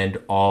and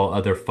all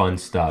other fun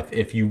stuff.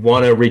 If you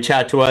want to reach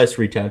out to us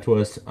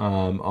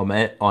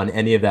on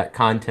any of that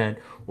content,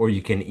 or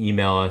you can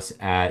email us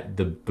at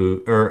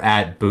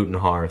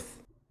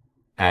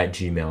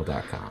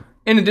bootandhearth@gmail.com.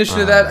 In addition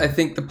to that, I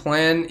think the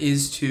plan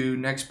is to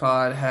next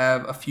pod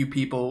have a few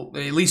people,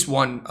 at least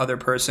one other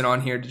person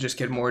on here to just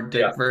get more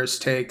diverse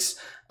takes.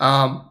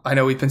 I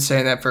know we've been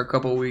saying that for a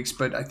couple of weeks,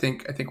 but I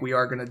think we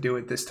are going to do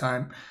it this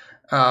time.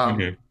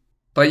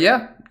 But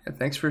yeah,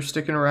 thanks for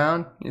sticking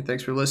around.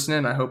 Thanks for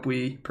listening. I hope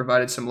we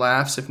provided some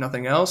laughs, if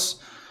nothing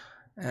else.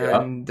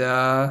 And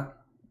I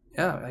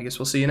guess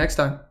we'll see you next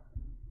time.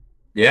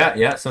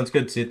 Yeah, sounds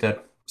good. See you,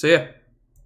 Ted. See ya.